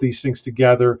I put these things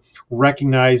together,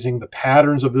 recognizing the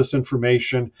patterns of this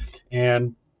information?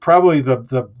 And probably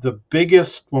the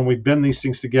biggest, when we bend these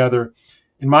things together,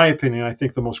 in my opinion, I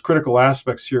think the most critical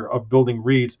aspects here of building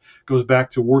reads goes back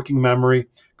to working memory,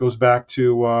 goes back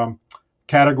to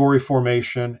category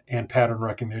formation and pattern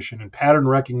recognition. And pattern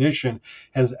recognition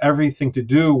has everything to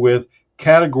do with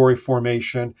category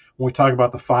formation. When we talk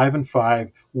about the 5 and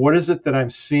 5, what is it that I'm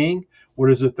seeing? What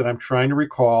is it that I'm trying to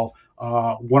recall?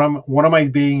 What am I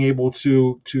being able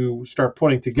to start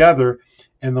putting together?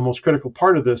 And the most critical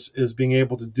part of this is being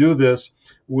able to do this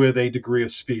with a degree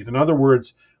of speed. In other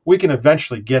words, we can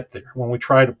eventually get there when we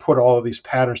try to put all of these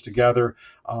patterns together.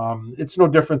 It's no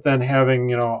different than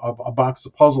having, a box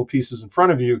of puzzle pieces in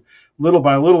front of you. Little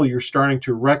by little, you're starting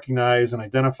to recognize and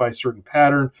identify certain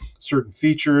pattern, certain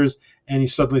features, and you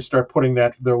suddenly start putting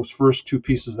those first 2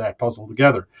 pieces of that puzzle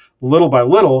together. Little by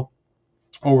little,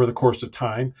 over the course of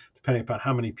time, depending upon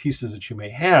how many pieces that you may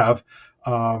have,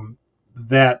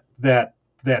 that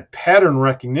pattern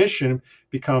recognition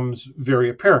becomes very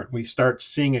apparent. We start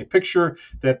seeing a picture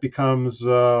that becomes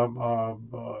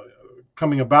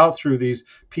coming about through these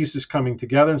pieces coming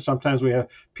together. And sometimes we have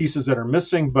pieces that are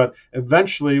missing, but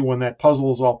eventually when that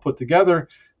puzzle is all put together,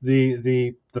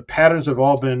 the patterns have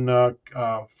all been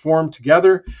formed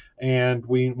together, and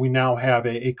we now have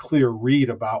a clear read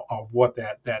of what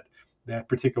that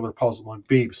particular puzzle might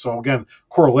be. So again,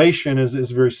 correlation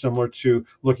is very similar to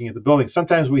looking at the building.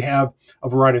 Sometimes we have a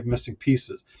variety of missing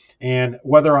pieces, and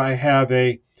whether I have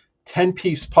a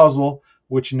 10-piece puzzle,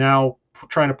 which now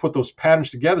trying to put those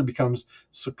patterns together becomes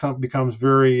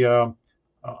very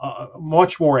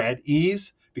much more at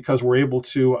ease, because we're able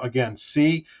to, again,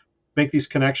 see, make these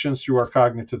connections through our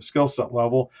cognitive skill set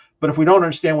level. But if we don't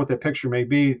understand what that picture may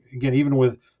be, again, even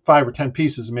with 5 or 10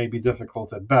 pieces, it may be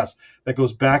difficult at best. That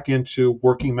goes back into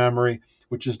working memory,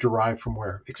 which is derived from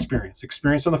where?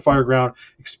 Experience on the fire ground,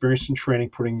 experience in training,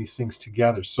 putting these things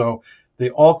together. So they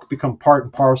all become part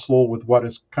and parcel with what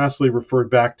is constantly referred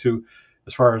back to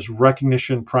as far as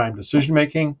recognition, prime decision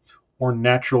making, or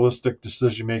naturalistic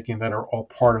decision making, that are all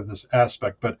part of this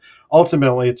aspect. But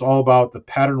ultimately, it's all about the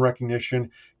pattern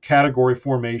recognition, category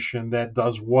formation that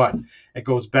does what? It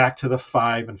goes back to the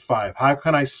 5 and 5. How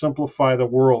can I simplify the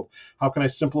world? How can I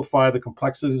simplify the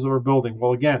complexities of our building?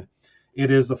 Well, again,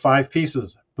 it is the 5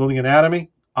 pieces: building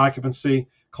anatomy, occupancy,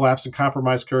 collapse and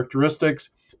compromise characteristics,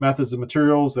 methods and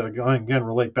materials that again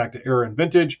relate back to era and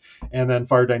vintage, and then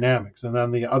fire dynamics. And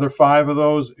then the other 5 of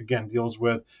those, again, deals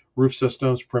with roof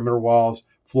systems, perimeter walls,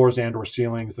 floors and or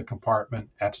ceilings, the compartment,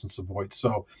 absence of void.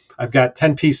 So I've got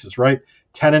 10 pieces, right?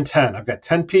 10 and 10. I've got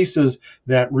 10 pieces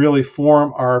that really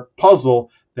form our puzzle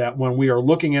that when we are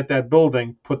looking at that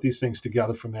building, put these things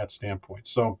together from that standpoint.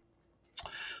 So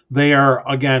they are,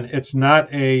 again, it's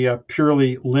not a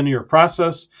purely linear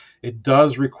process. It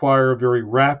does require very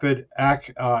rapid,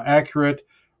 accurate,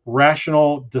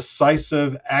 rational,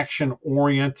 decisive,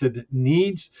 action-oriented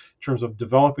needs in terms of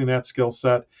developing that skill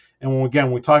set. And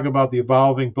when we talk about the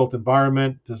evolving built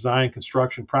environment, design,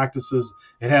 construction practices,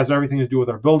 it has everything to do with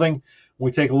our building. When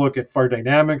we take a look at fire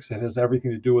dynamics, it has everything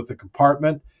to do with the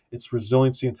compartment, its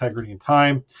resiliency, integrity, and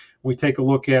time. When we take a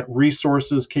look at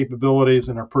resources, capabilities,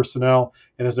 and our personnel,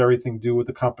 it has everything to do with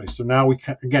the company. So now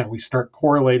we start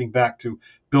correlating back to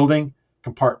building,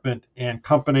 compartment, and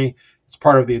company. It's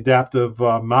part of the adaptive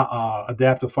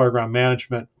fireground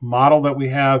management model that we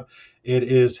have.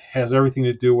 It has everything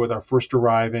to do with our first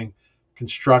arriving,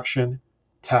 construction,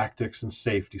 tactics, and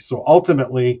safety. So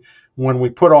ultimately, when we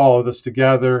put all of this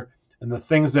together, and the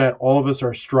things that all of us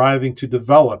are striving to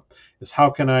develop is how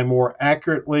can I more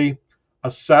accurately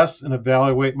assess and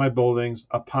evaluate my buildings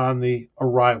upon the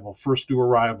arrival, first due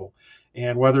arrival.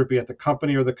 And whether it be at the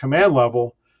company or the command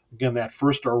level, again, that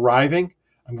first arriving,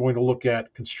 I'm going to look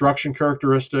at construction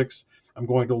characteristics. I'm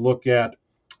going to look at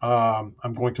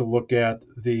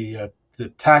the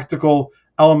tactical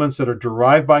elements that are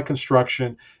derived by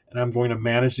construction, and I'm going to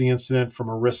manage the incident from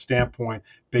a risk standpoint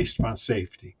based upon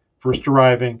safety. First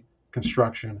arriving,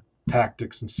 construction,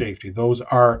 tactics, and safety. Those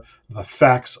are the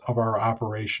facts of our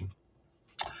operation.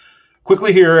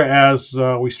 Quickly here, as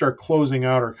we start closing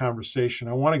out our conversation,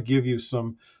 I want to give you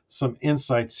some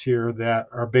insights here that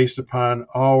are based upon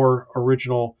our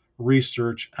original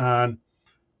research on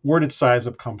where did Size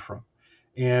Up come from.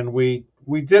 And we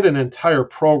did an entire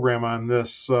program on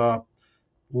this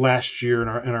last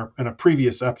year in a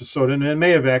previous episode, and it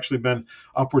may have actually been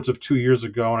upwards of 2 years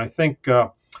ago. And I think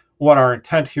what our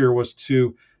intent here was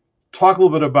to talk a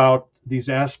little bit about these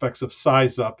aspects of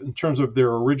Size Up in terms of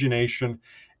their origination,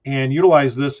 and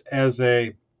utilize this as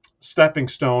a stepping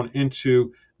stone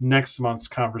into next month's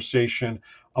conversation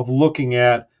of looking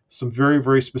at some very,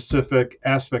 very specific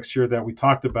aspects here that we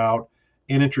talked about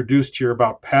and introduced here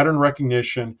about pattern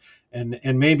recognition,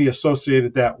 and maybe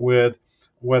associated that with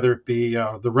whether it be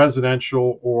the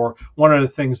residential, or one of the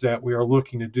things that we are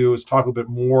looking to do is talk a bit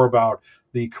more about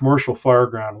the commercial fire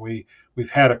ground. We've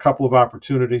had a couple of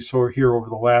opportunities here over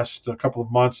the last couple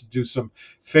of months to do some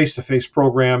face-to-face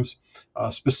programs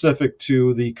specific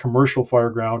to the commercial fire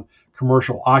ground,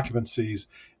 commercial occupancies.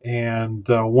 And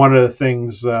one of the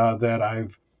things that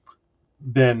I've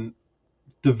been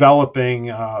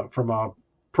developing from a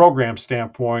program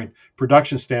standpoint,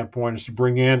 production standpoint, is to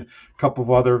bring in a couple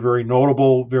of other very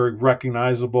notable, very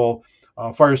recognizable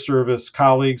fire service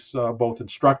colleagues, both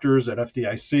instructors at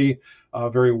FDIC,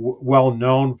 very well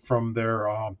known from their,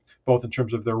 both in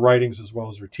terms of their writings as well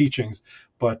as their teachings,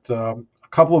 but a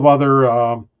couple of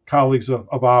other colleagues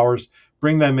of ours,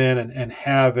 bring them in and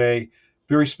have a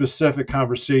very specific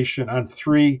conversation on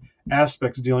 3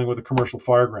 aspects dealing with the commercial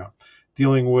fire ground,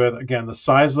 dealing with, again, the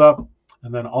Size Up,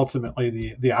 and then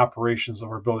ultimately the operations of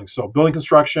our building. So building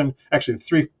construction, actually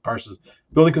 3 parts: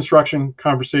 building construction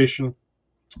conversation,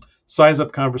 Size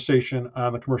Up conversation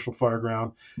on the commercial fire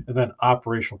ground, and then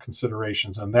operational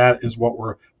considerations. And that is what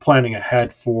we're planning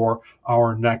ahead for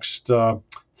our next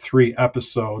 3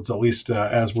 episodes, at least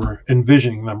as we're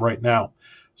envisioning them right now.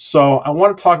 So I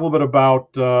want to talk a little bit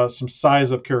about some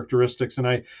Size Up characteristics,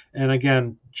 and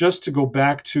again, just to go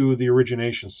back to the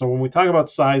origination. So when we talk about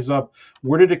Size Up,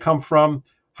 where did it come from?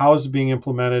 How is it being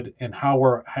implemented? And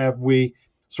how have we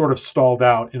sort of stalled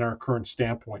out in our current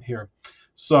standpoint here?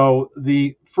 So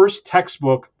the first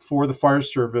textbook for the fire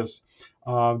service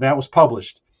that was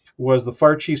published was the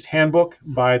Fire Chief's Handbook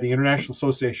by the International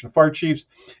Association of Fire Chiefs,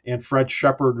 and Fred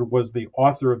Shepard was the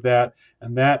author of that,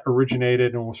 and that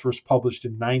originated and was first published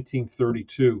in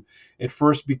 1932. It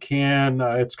first began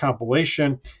its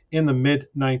compilation in the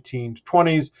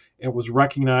mid-1920s. It was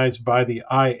recognized by the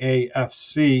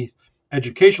IAFC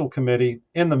Educational Committee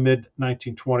in the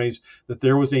mid-1920s that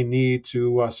there was a need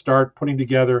to start putting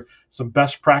together some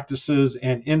best practices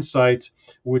and insights,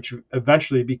 which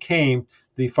eventually became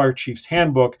the Fire Chief's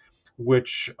Handbook,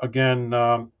 which again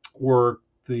were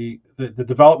the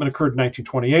development occurred in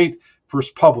 1928,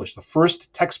 first published, the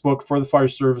first textbook for the fire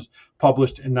service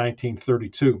published in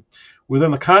 1932.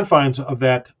 Within the confines of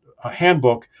that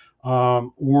handbook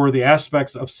were the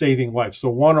aspects of saving life. So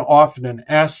one often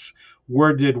asks,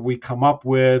 where did we come up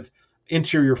with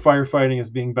interior firefighting as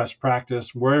being best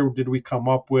practice? Where did we come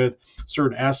up with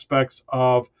certain aspects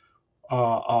of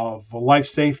life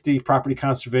safety, property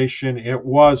conservation? It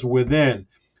was within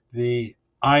the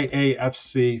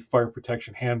IAFC Fire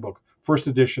Protection Handbook, first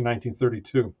edition,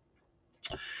 1932.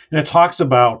 And it talks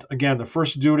about, again, the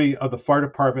first duty of the fire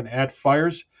department at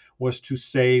fires was to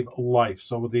save life.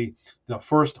 So the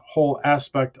first whole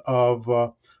aspect of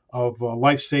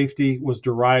life safety was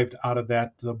derived out of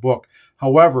that book.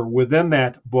 However, within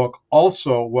that book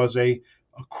also was a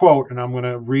quote, and I'm going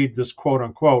to read this quote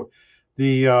unquote,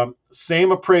 the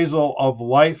same appraisal of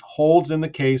life holds in the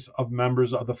case of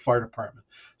members of the fire department.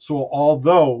 So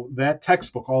although that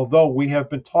textbook, although we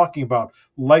have been talking about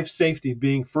life safety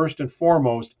being first and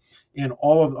foremost in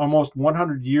all of almost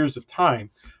 100 years of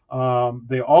time,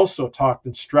 they also talked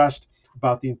and stressed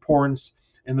about the importance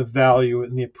and the value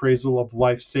and the appraisal of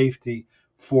life safety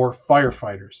for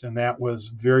firefighters. And that was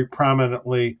very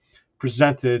prominently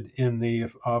presented in the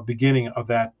beginning of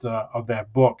that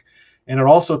book. And it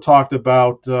also talked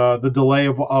about the delay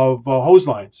of hose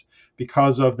lines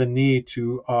because of the need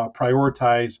to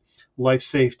prioritize life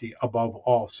safety above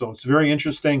all. So it's very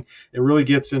interesting. It really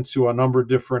gets into a number of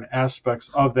different aspects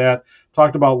of that.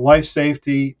 Talked about life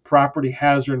safety, property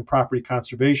hazard, and property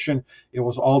conservation. It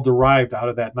was all derived out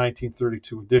of that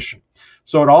 1932 edition.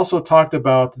 So it also talked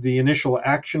about the initial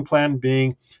action plan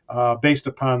being based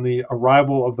upon the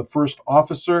arrival of the first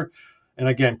officer. And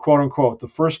again, quote unquote, the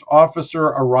first officer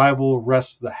arrival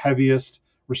rests the heaviest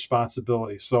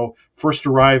responsibility. So first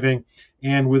arriving,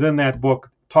 and within that book,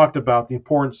 talked about the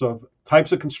importance of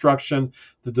types of construction,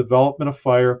 the development of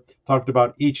fire, talked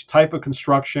about each type of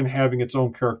construction having its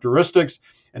own characteristics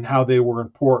and how they were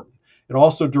important. It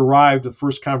also derived the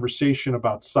first conversation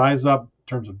about size up in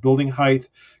terms of building height,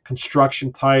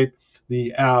 construction type,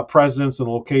 the presence and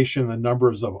location, the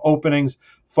numbers of openings,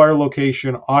 fire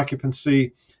location,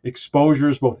 occupancy,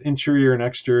 exposures, both interior and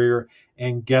exterior.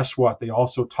 And guess what? They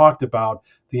also talked about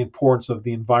the importance of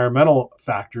the environmental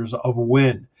factors of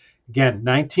wind. Again,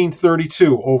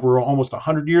 1932, over almost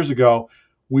 100 years ago,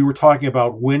 we were talking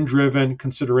about wind-driven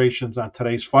considerations on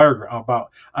today's fireground,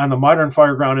 on the modern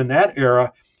fireground in that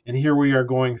era. And here we are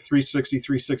going 360,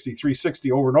 360,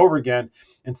 360 over and over again,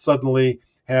 and suddenly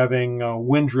having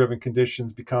wind-driven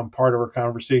conditions become part of our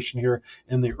conversation here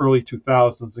in the early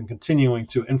 2000s and continuing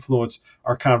to influence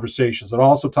our conversations. It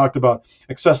also talked about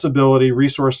accessibility,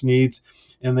 resource needs,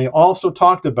 and they also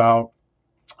talked about,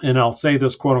 and I'll say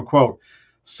this quote unquote,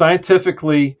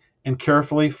 scientifically and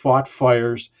carefully fought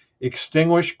fires,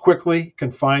 extinguished quickly,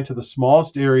 confined to the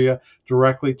smallest area,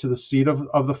 directly to the seat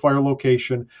of the fire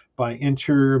location by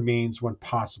interior means when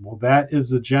possible. That is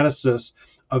the genesis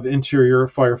of interior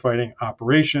firefighting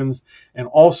operations. And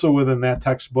also within that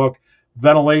textbook,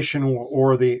 ventilation,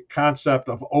 or the concept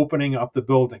of opening up the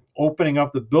building. Opening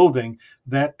up the building,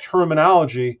 that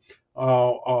terminology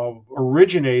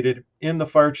originated in the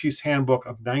Fire Chief's Handbook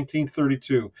of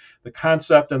 1932. The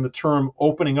concept and the term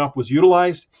opening up was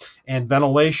utilized, and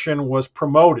ventilation was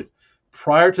promoted.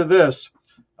 Prior to this,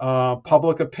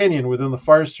 public opinion within the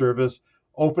fire service,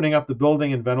 opening up the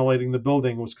building and ventilating the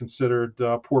building was considered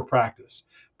poor practice.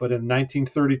 But in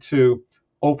 1932,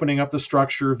 opening up the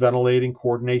structure, ventilating,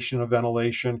 coordination of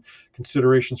ventilation,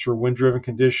 considerations for wind-driven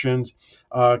conditions,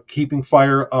 keeping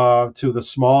fire to the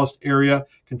smallest area,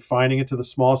 confining it to the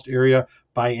smallest area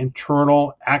by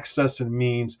internal access and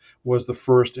means was the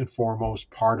first and foremost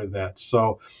part of that.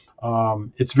 So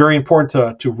it's very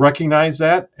important to recognize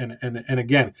that, and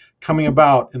again, coming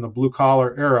about in the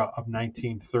blue-collar era of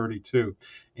 1932.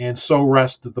 And so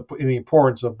rests in the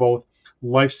importance of both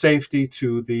life safety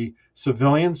to the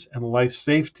civilians and life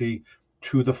safety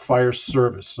to the fire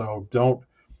service. So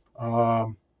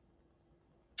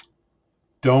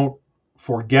don't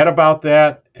forget about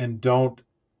that, and don't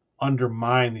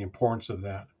undermine the importance of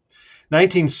that.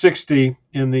 1960,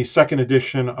 in the second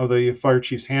edition of the Fire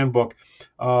Chief's Handbook,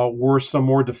 were some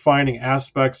more defining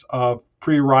aspects of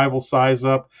pre-arrival size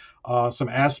up, some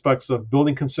aspects of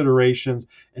building considerations,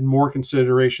 and more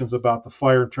considerations about the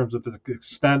fire in terms of the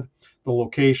extent, the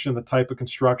location, the type of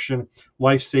construction,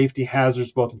 life safety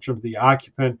hazards, both in terms of the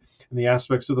occupant and the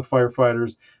aspects of the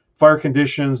firefighters, fire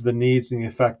conditions, the needs and the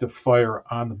effect of fire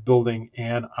on the building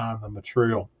and on the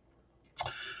material.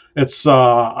 It's,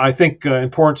 I think,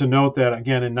 important to note that,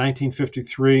 again, in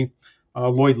 1953,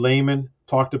 Lloyd Lehman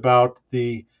talked about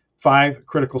the 5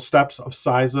 critical steps of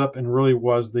size up and really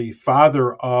was the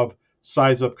father of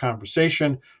size up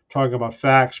conversation, talking about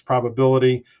facts,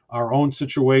 probability, our own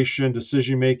situation,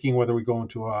 decision making, whether we go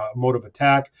into a mode of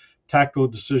attack, tactical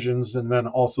decisions, and then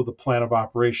also the plan of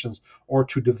operations, or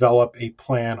to develop a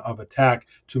plan of attack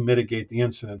to mitigate the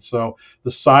incident. So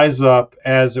the size up,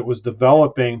 as it was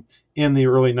developing in the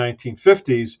early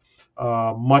 1950s,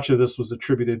 much of this was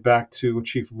attributed back to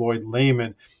Chief Lloyd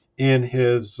Lehman in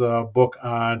his book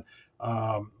on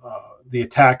the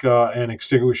attack and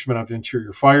extinguishment of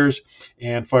interior fires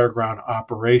and fireground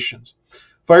operations.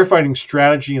 Firefighting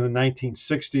strategy in the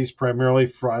 1960s, primarily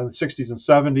from the 60s and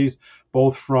 70s,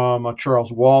 both from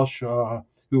Charles Walsh,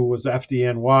 who was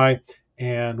FDNY,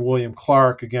 and William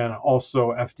Clark, again,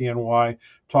 also FDNY,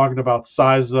 talking about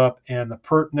size up and the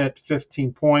pertinent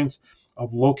 15 points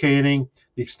of locating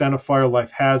the extent of fire,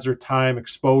 life hazard, time,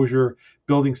 exposure,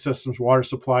 building systems, water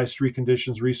supply, street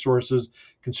conditions, resources,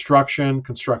 construction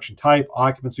type,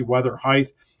 occupancy, weather,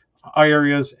 height,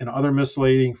 areas, and other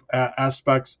misleading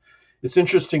aspects. It's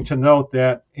interesting to note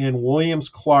that in Williams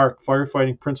Clark,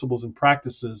 Firefighting Principles and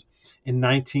Practices in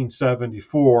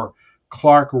 1974,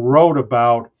 Clark wrote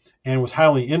about and was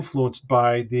highly influenced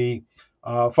by the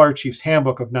Fire Chief's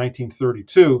Handbook of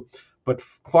 1932. But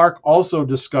Clark also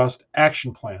discussed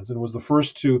action plans and was the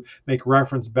first to make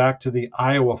reference back to the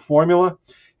Iowa formula.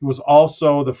 He was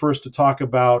also the first to talk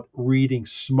about reading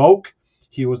smoke.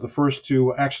 He was the first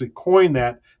to actually coin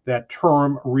that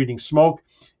term, reading smoke,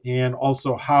 and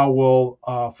also how will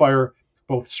fire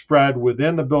both spread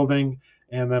within the building,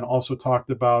 and then also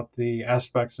talked about the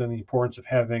aspects and the importance of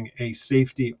having a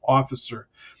safety officer.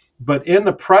 But in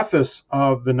the preface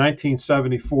of the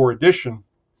 1974 edition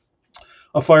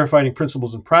of Firefighting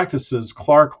Principles and Practices,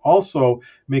 Clark also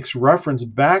makes reference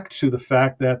back to the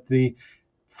fact that the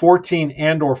 14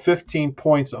 and or 15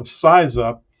 points of size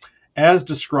up, as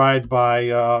described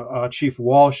by Chief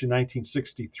Walsh in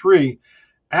 1963,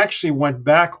 actually went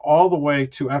back all the way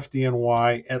to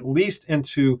FDNY, at least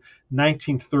into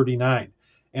 1939.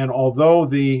 And although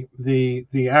the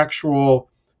actual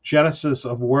genesis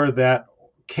of where that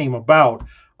came about,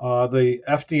 the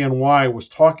FDNY was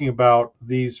talking about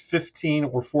these 15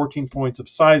 or 14 points of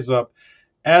size up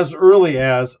as early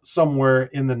as somewhere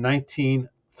in the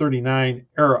 1939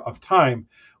 era of time,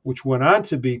 which went on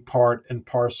to be part and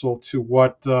parcel to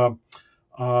what John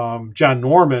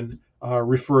Norman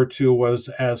referred to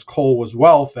as Coal was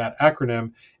Wealth, that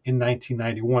acronym, in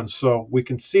 1991. So we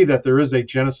can see that there is a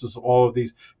genesis of all of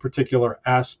these particular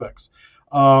aspects.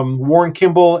 Warren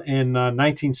Kimball in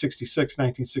 1966,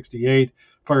 1968,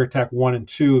 Fire Attack 1 and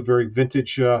 2, very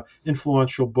vintage,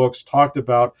 influential books, talked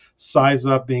about size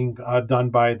up being done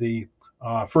by the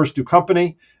first due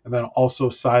company, and then also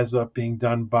size up being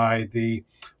done by the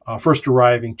first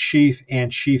arriving chief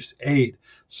and chief's aide.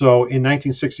 So in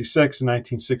 1966 and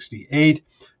 1968,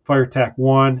 Fire Attack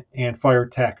 1 and Fire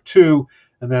Attack 2,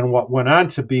 and then what went on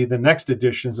to be the next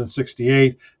editions in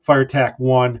 68, Fire Attack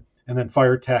 1 and then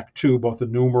Fire Attack 2, both the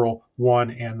numeral 1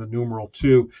 and the numeral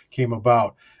 2 came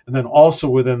about. And then also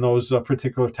within those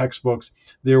particular textbooks,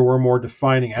 there were more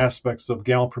defining aspects of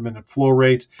gallon per minute flow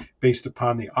rates based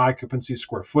upon the occupancy,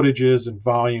 square footages, and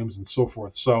volumes, and so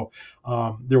forth. So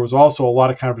there was also a lot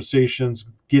of conversations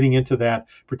getting into that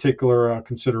particular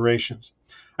considerations.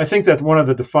 I think that one of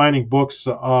the defining books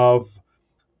of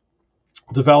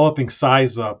developing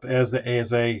size up as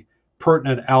a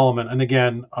pertinent element, and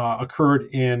again occurred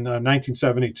in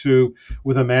 1972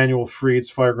 with Emanuel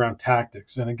Freed's Fireground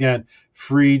Tactics. And again,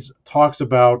 Freed talks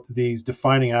about these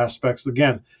defining aspects,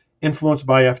 again, influenced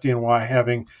by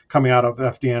FDNY, coming out of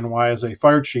FDNY as a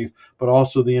fire chief, but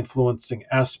also the influencing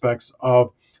aspects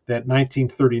of that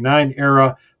 1939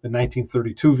 era, the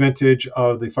 1932 vintage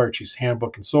of the Fire Chief's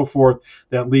Handbook, and so forth,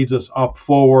 that leads us up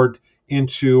forward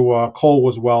into Coal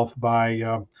was Wealth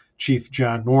by Chief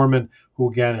John Norman, who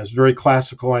again is very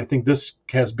classical. I think this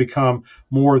has become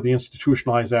more of the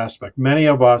institutionalized aspect. Many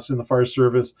of us in the fire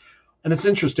service, and it's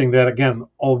interesting that again,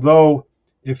 although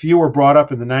if you were brought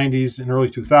up in the 90s and early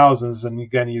 2000s, and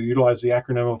again, you utilize the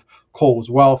acronym of COLE was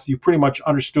wealth, you pretty much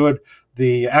understood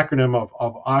the acronym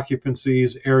of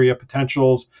occupancies, area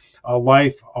potentials,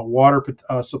 life, water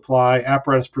supply,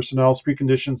 apparatus personnel, street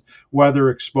conditions, weather,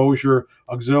 exposure,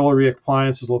 auxiliary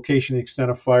appliances, location, the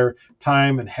extent of fire,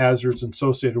 time, and hazards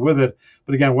associated with it.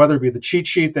 But again, whether it be the cheat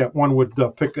sheet that one would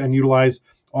pick and utilize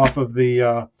off of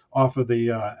the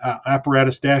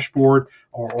apparatus dashboard,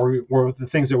 or the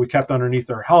things that we kept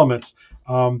underneath our helmets,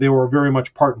 they were very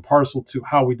much part and parcel to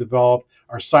how we developed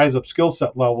our size up skill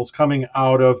set levels coming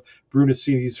out of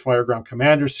Brunici's Fireground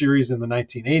Commander series in the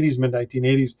 1980s, mid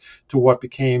 1980s, to what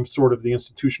became sort of the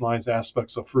institutionalized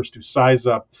aspects of First to Size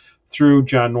Up through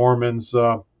John Norman's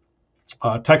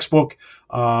textbook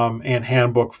and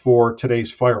handbook for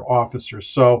today's fire officers.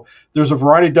 So there's a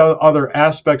variety of other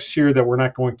aspects here that we're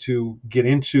not going to get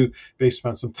into based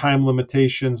on some time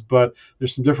limitations, but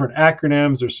there's some different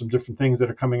acronyms. There's some different things that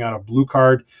are coming out of Blue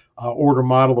Card order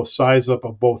model of size up,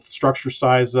 of both structure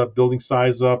size up, building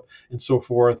size up, and so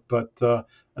forth. But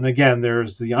and again,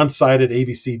 there's the unsighted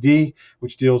ABCD,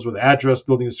 which deals with address,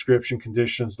 building description,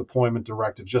 conditions, deployment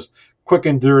directives, just quick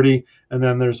and dirty. And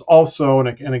then there's also,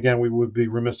 and again, we would be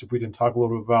remiss if we didn't talk a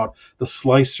little bit about the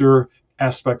slicer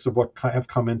aspects of what have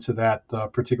come into that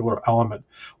particular element.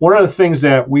 One of the things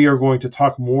that we are going to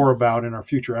talk more about in our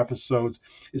future episodes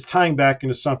is tying back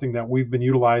into something that we've been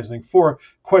utilizing for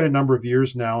quite a number of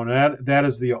years now, and that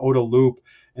is the OTA loop.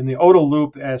 And the OTA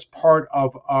loop as part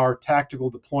of our tactical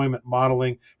deployment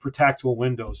modeling for tactical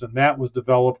windows. And that was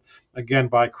developed, again,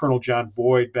 by Colonel John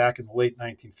Boyd back in the late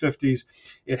 1950s.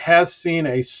 It has seen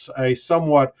a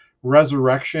somewhat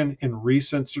resurrection in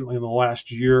recent, certainly in the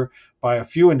last year, by a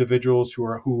few individuals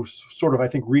who sort of, I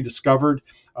think, rediscovered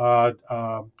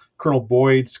Colonel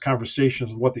Boyd's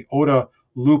conversations of what the OTA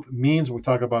loop means when we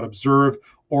talk about observe,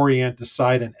 orient,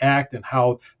 decide, and act, and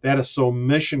how that is so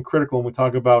mission critical when we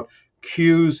talk about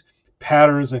cues,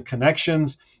 patterns, and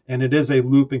connections, and it is a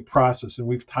looping process, and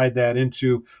we've tied that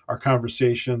into our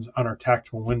conversations on our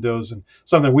tactical windows, and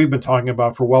something we've been talking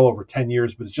about for well over 10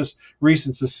 years, but it's just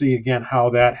recent to see again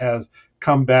how that has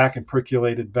come back and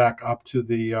percolated back up to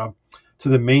the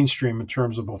mainstream in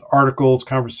terms of both articles,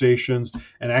 conversations,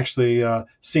 and actually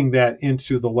seeing that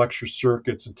into the lecture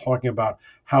circuits and talking about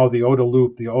how the OTA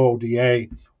loop, the OODA,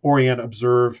 orient,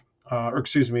 observe,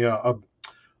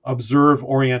 observe,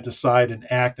 orient, decide,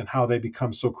 and act, and how they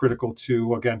become so critical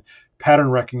to, again,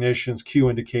 pattern recognitions, cue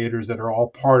indicators that are all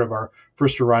part of our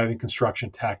first arriving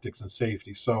construction tactics and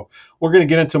safety. So we're going to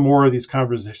get into more of these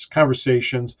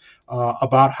conversations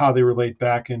about how they relate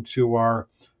back into our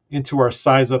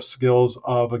size up skills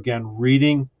of, again,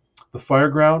 reading the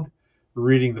fireground,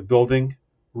 reading the building,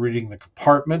 reading the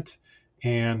compartment,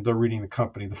 and reading the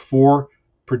company. The four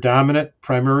predominant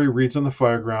primary reads on the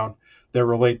fireground that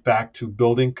relate back to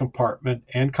building, compartment,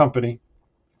 and company,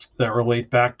 that relate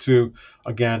back to,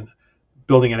 again,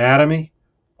 building anatomy,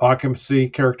 occupancy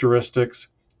characteristics,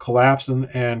 collapse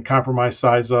and compromise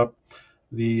size up,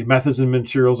 the methods and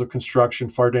materials of construction,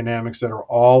 fire dynamics that are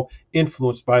all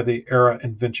influenced by the era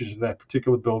and vintage of that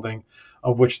particular building,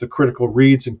 of which the critical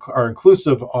reads are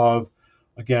inclusive of,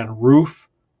 again, roof,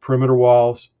 perimeter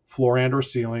walls, floor and or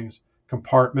ceilings,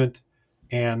 compartment,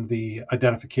 and the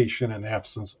identification and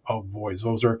absence of voids.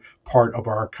 Those are part of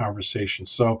our conversation.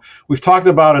 So we've talked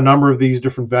about a number of these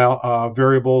different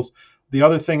variables. The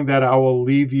other thing that I will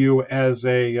leave you as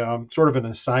a sort of an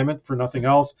assignment for nothing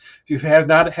else, if you have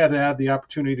not had the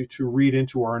opportunity to read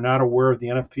into or are not aware of the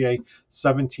NFPA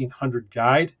 1700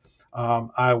 guide,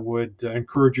 I would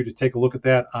encourage you to take a look at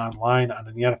that online on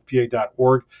the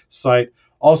nfpa.org site.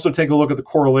 Also take a look at the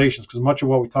correlations, because much of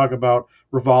what we talk about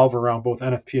revolve around both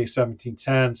NFPA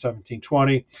 1710,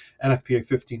 1720, NFPA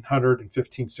 1500, and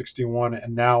 1561,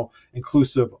 and now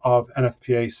inclusive of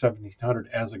NFPA 1700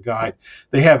 as a guide.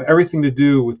 They have everything to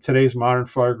do with today's modern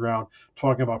fireground,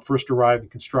 talking about first arriving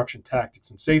construction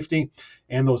tactics and safety,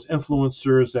 and those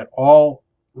influencers that all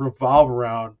revolve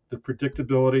around the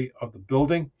predictability of the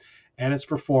building and its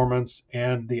performance,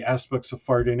 and the aspects of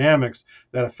fire dynamics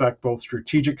that affect both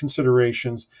strategic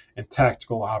considerations and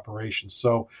tactical operations.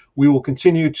 So we will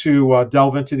continue to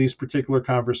delve into these particular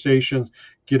conversations,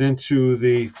 get into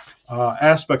the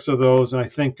aspects of those, and I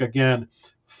think, again,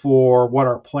 for what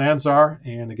our plans are,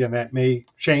 and again, that may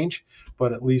change,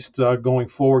 but at least going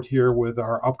forward here with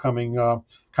our upcoming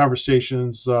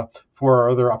conversations for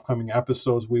our other upcoming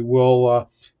episodes, we will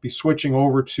be switching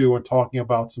over to and talking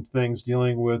about some things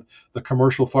dealing with the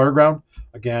commercial fireground,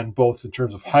 again, both in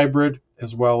terms of hybrid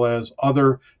as well as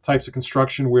other types of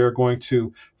construction. We are going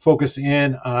to focus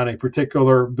in on a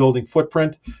particular building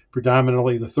footprint,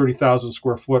 predominantly the 30,000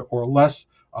 square foot or less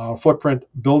footprint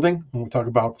building when we talk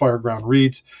about fireground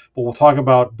reads, but we'll talk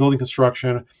about building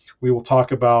construction. We will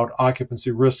talk about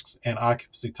occupancy risks and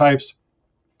occupancy types.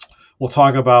 We'll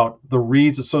talk about the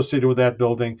reads associated with that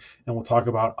building, and we'll talk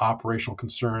about operational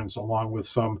concerns along with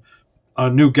some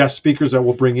new guest speakers that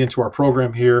we'll bring into our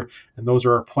program here. And those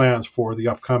are our plans for the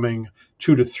upcoming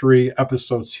 2 to 3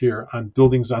 episodes here on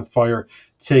Buildings on Fire,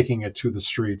 taking it to the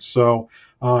streets. So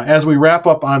as we wrap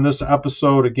up on this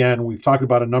episode, again, we've talked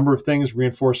about a number of things,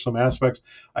 reinforced some aspects.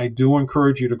 I do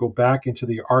encourage you to go back into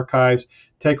the archives,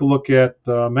 take a look at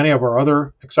many of our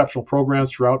other exceptional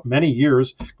programs throughout many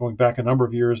years, going back a number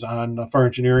of years on Fire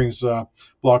Engineering's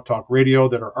Blog Talk Radio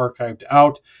that are archived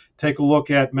out. Take a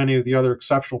look at many of the other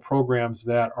exceptional programs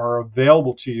that are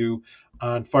available to you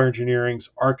on Fire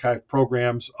Engineering's archive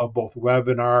programs of both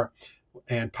webinar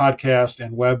and podcast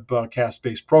and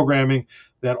webcast-based programming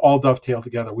that all dovetail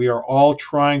together. We are all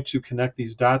trying to connect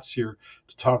these dots here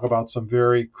to talk about some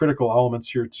very critical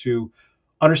elements here to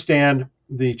understand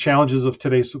the challenges of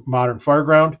today's modern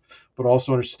fireground, but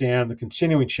also understand the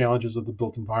continuing challenges of the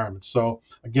built environment. So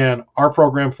again, our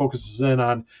program focuses in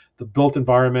on the built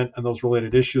environment and those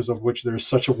related issues, of which there's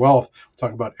such a wealth. We'll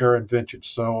talk about era and vintage.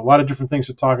 So a lot of different things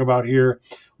to talk about here.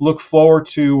 Look forward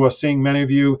to seeing many of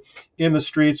you in the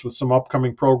streets with some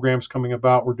upcoming programs coming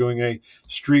about. We're doing a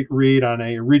street read on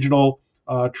a regional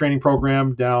training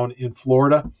program down in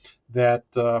Florida that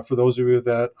for those of you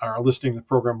that are listening to the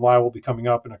program live will be coming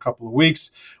up in a couple of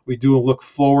weeks. We do look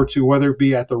forward to, whether it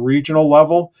be at the regional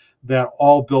level, that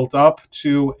all built up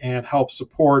to and help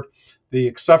support the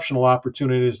exceptional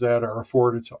opportunities that are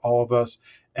afforded to all of us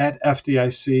at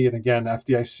FDIC. And again,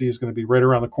 FDIC is going to be right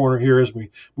around the corner here as we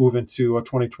move into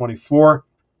 2024.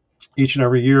 Each and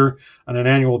every year on an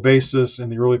annual basis in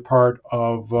the early part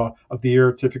of the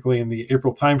year, typically in the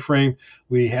April timeframe,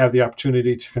 we have the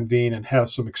opportunity to convene and have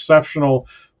some exceptional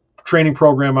training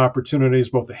program opportunities,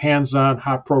 both the hands-on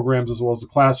hot programs as well as the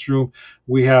classroom.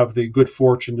 We have the good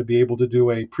fortune to be able to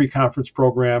do a pre-conference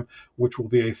program, which will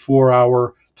be a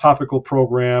 4-hour topical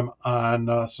program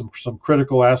on some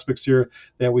critical aspects here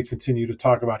that we continue to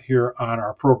talk about here on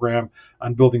our program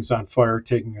on Buildings on Fire,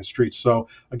 taking the streets. So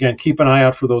again, keep an eye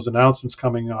out for those announcements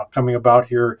coming about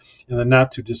here in the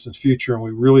not too distant future, and we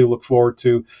really look forward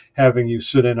to having you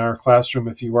sit in our classroom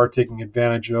if you are taking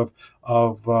advantage of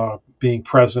being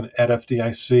present at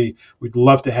FDIC. We'd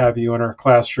love to have you in our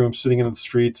classroom, sitting in the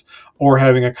streets, or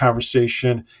having a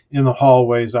conversation in the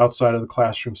hallways outside of the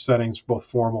classroom settings, both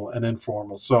formal and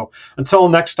informal. So until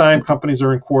next time, companies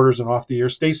are in quarters and off the air.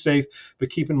 Stay safe,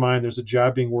 but keep in mind there's a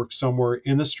job being worked somewhere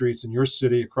in the streets, in your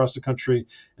city, across the country,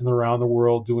 and around the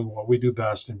world, doing what we do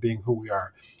best and being who we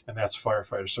are, and that's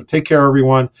firefighters. So take care,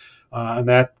 everyone. And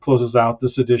that closes out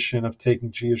this edition of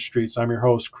Taking to Your Streets. I'm your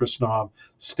host, Chris Naum.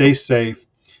 Stay safe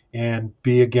and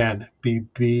be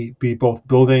both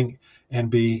building and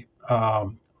be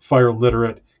fire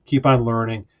literate. Keep on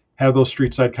learning. Have those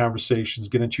street side conversations.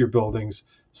 Get into your buildings.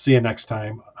 See you next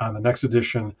time on the next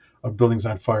edition of Buildings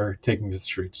on Fire, Taking to the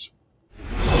Streets.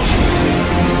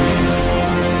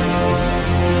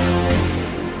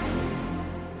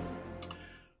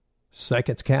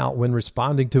 Seconds count when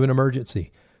responding to an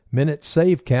emergency. Minutes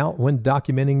save count when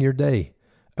documenting your day.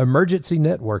 Emergency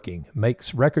Networking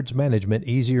makes records management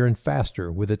easier and faster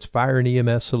with its fire and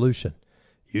EMS solution.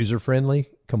 User-friendly,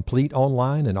 complete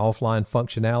online and offline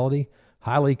functionality,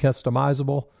 highly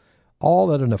customizable,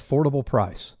 all at an affordable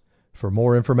price. For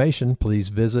more information, please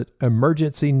visit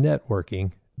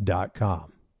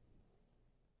emergencynetworking.com.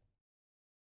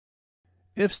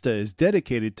 IFSTA is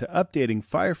dedicated to updating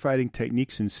firefighting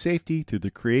techniques and safety through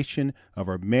the creation of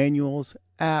our manuals,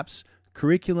 apps,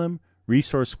 curriculum,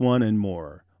 Resource One, and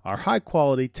more. Our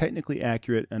high-quality, technically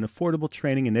accurate, and affordable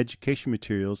training and education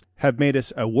materials have made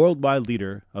us a worldwide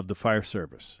leader of the fire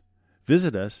service.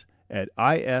 Visit us at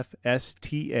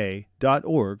ifsta.org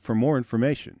for more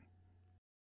information.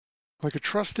 Like a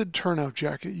trusted turnout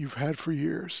jacket you've had for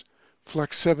years,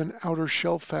 Flex 7 outer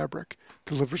shell fabric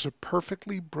delivers a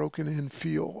perfectly broken-in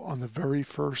feel on the very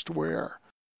first wear.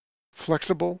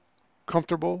 Flexible,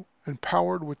 comfortable, and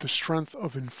powered with the strength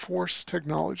of Enforce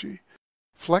technology,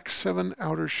 Flex 7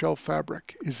 outer shell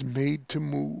fabric is made to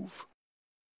move.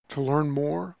 To learn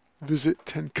more, visit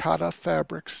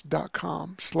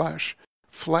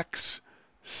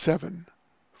tenkatafabrics.com/flex7.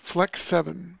 Flex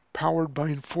 7, powered by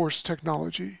Enforce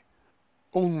technology,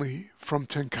 only from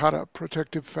Tenkata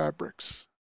Protective Fabrics.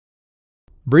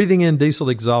 Breathing in diesel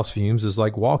exhaust fumes is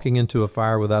like walking into a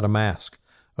fire without a mask.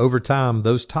 Over time,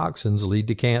 those toxins lead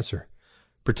to cancer.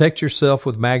 Protect yourself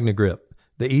with MagnaGrip,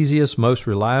 the easiest, most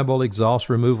reliable exhaust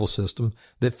removal system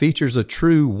that features a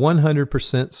true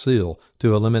 100% seal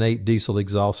to eliminate diesel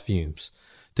exhaust fumes.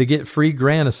 To get free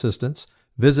grant assistance,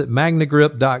 visit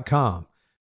magnagrip.com.